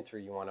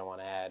documentary you want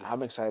to add?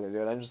 I'm excited,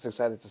 dude. I'm just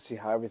excited to see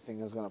how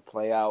everything is going to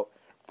play out.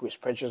 Bruce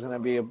Pritchard's going to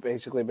be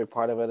basically a big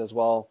part of it as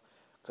well.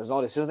 Because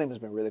notice his name has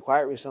been really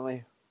quiet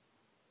recently.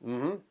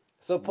 Mm-hmm.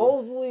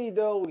 Supposedly,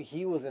 though,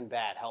 he was in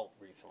bad health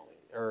recently.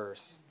 Or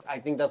I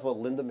think that's what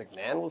Linda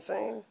McMahon was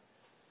saying.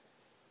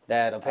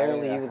 That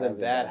apparently he was in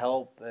bad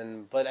health.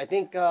 But I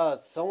think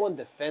someone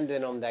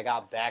defended him that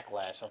got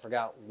backlash. I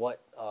forgot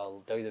what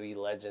WWE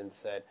legend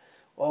said.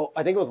 Well,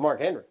 I think it was Mark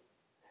Henry.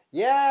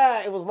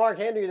 Yeah, it was Mark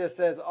Henry that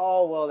says,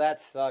 oh, well,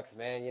 that sucks,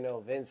 man. You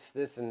know, Vince,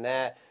 this and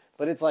that.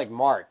 But it's like,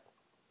 Mark,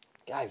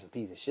 guy's a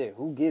piece of shit.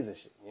 Who gives a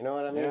shit? You know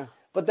what I mean? Yeah.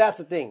 But that's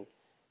the thing.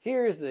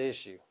 Here's the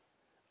issue.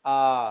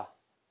 Well,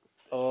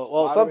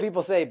 some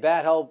people say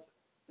bad health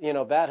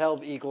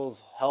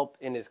equals help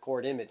in his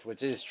court image,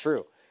 which is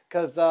true.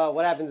 Because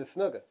what happened to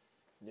Snuka?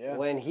 Yeah.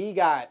 When he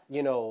got,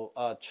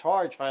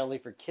 charged finally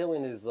for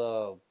killing his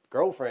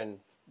girlfriend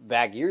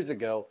back years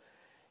ago,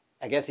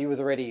 I guess he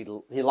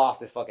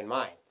lost his fucking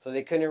mind. So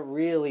they couldn't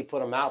really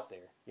put him out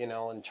there,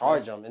 and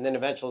charge him. And then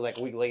eventually, like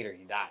a week later,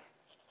 he died.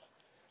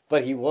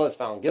 But he was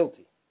found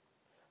guilty.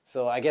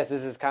 So I guess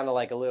this is kind of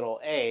like a little,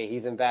 hey,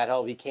 he's in bad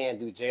health. He can't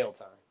do jail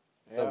time.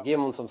 Yeah. So give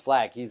him some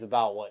slack. He's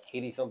about,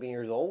 80-something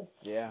years old?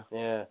 Yeah.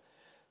 Yeah.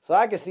 So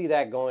I can see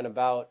that going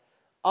about.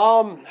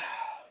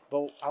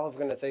 But I was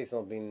going to say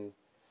something.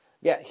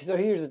 Yeah, so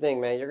here's the thing,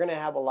 man. You're going to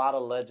have a lot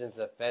of legends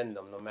defend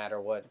them no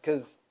matter what.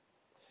 Because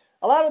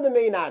a lot of them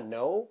may not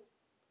know,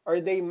 or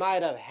they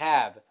might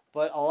have,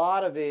 but a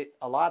lot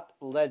of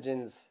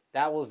legends,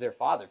 that was their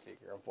father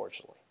figure,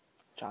 unfortunately.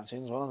 John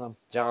Cena's one of them.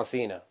 John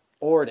Cena,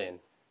 Orton,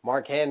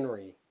 Mark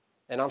Henry,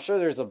 and I'm sure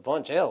there's a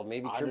bunch else.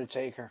 Maybe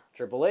Undertaker.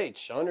 Triple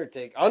H,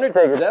 Undertaker,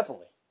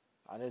 definitely.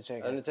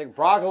 Undertaker.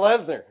 Brock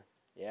Lesnar.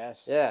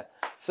 Yes. Yeah.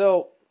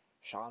 So.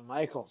 Shawn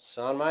Michaels.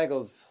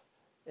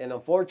 And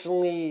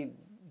unfortunately,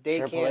 they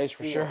Triple H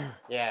for sure.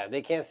 Yeah,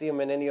 they can't see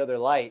him in any other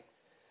light.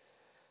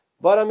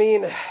 But I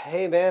mean,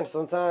 hey man,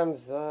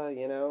 sometimes,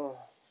 the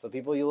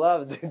people you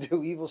love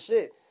do evil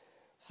shit.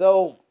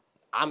 So,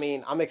 I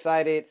mean, I'm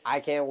excited. I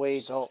can't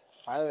wait. So,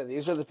 by the way,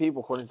 these are the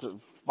people, according to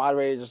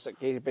moderator, just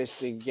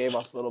basically gave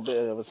us a little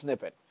bit of a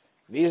snippet.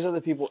 These are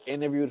the people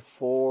interviewed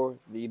for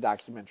the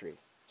documentary.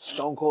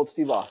 Stone Cold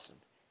Steve Austin,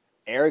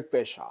 Eric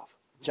Bischoff,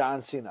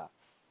 John Cena,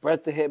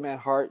 Bret the Hitman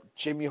Hart,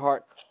 Jimmy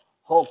Hart,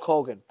 Hulk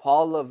Hogan,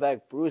 Paul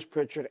Levesque, Bruce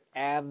Pritchard,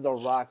 and The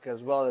Rock,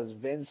 as well as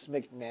Vince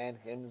McMahon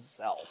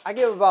himself. I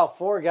give about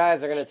 4 guys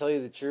that are going to tell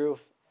you the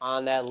truth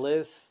on that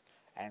list.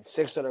 And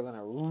 6 that are going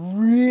to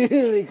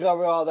really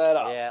cover all that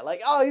up. Yeah,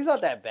 like, oh, he's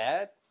not that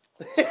bad.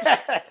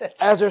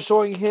 As they're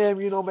showing him,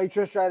 make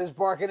Trish Stratus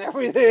bark and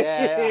everything.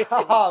 Yeah.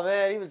 Oh,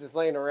 man, he was just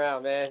laying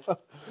around, man.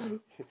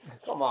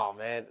 Come on,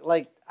 man.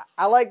 Like,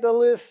 I like the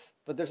list,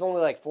 but there's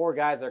only like 4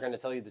 guys that are going to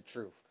tell you the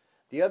truth.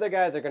 The other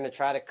guys are going to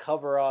try to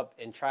cover up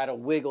and try to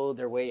wiggle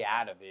their way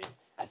out of it,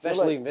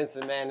 especially Vince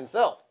McMahon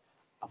himself.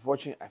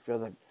 Unfortunately, I feel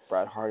that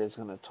Bret Hart is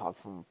going to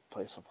talk from a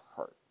place of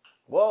hurt.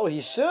 Well,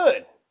 he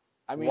should.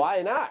 I mean,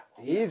 why not?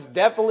 He's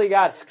definitely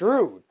got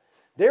screwed.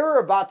 They were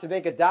about to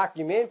make a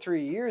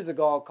documentary years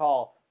ago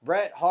called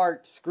Bret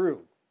Hart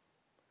Screwed.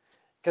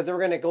 Because they were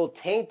going to go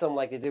taint him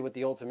like they did with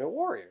The Ultimate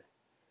Warrior.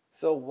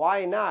 So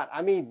why not?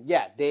 I mean,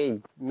 yeah,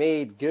 they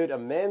made good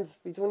amends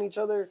between each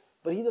other.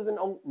 But he doesn't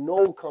owe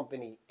no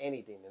company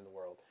anything in the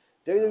world.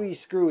 WWE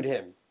screwed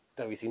him.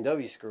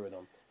 WCW screwed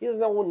him. He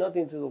doesn't owe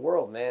nothing to the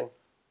world, man.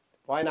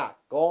 Why not?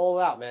 Go all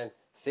out, man.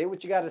 Say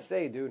what you got to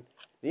say, dude.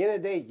 At the end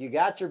of the day, you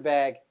got your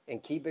bag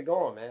and keep it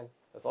going, man.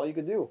 That's all you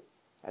could do.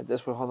 At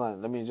this point, hold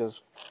on. Let me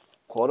just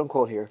quote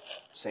unquote here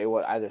say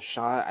what either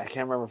Sean, I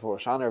can't remember if it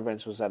was Sean or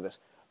Vince who said this.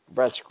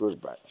 Brett screwed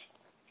Brett.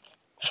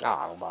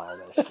 Nah, I don't buy all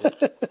that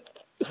shit.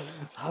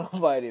 I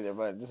don't buy it either,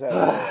 but just had to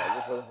say that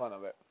just for the fun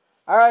of it.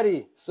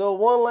 Alrighty, so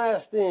one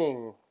last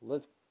thing.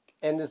 Let's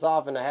end this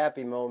off in a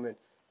happy moment.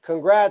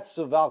 Congrats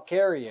to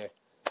Valkyria.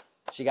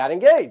 She got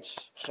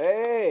engaged.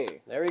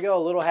 Hey. There we go.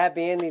 A little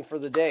happy ending for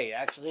the day.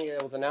 Actually,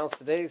 it was announced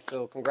today,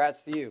 so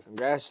congrats to you.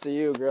 Congrats to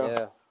you, girl.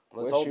 Yeah.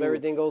 Let's hope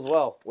everything goes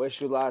well.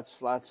 Wish you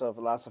lots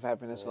of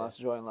happiness, and lots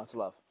of joy, and lots of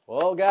love.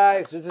 Well,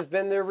 guys, this has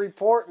been the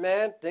report,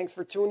 man. Thanks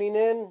for tuning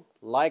in.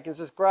 Like and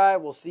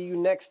subscribe. We'll see you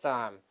next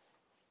time.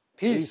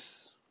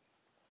 Peace.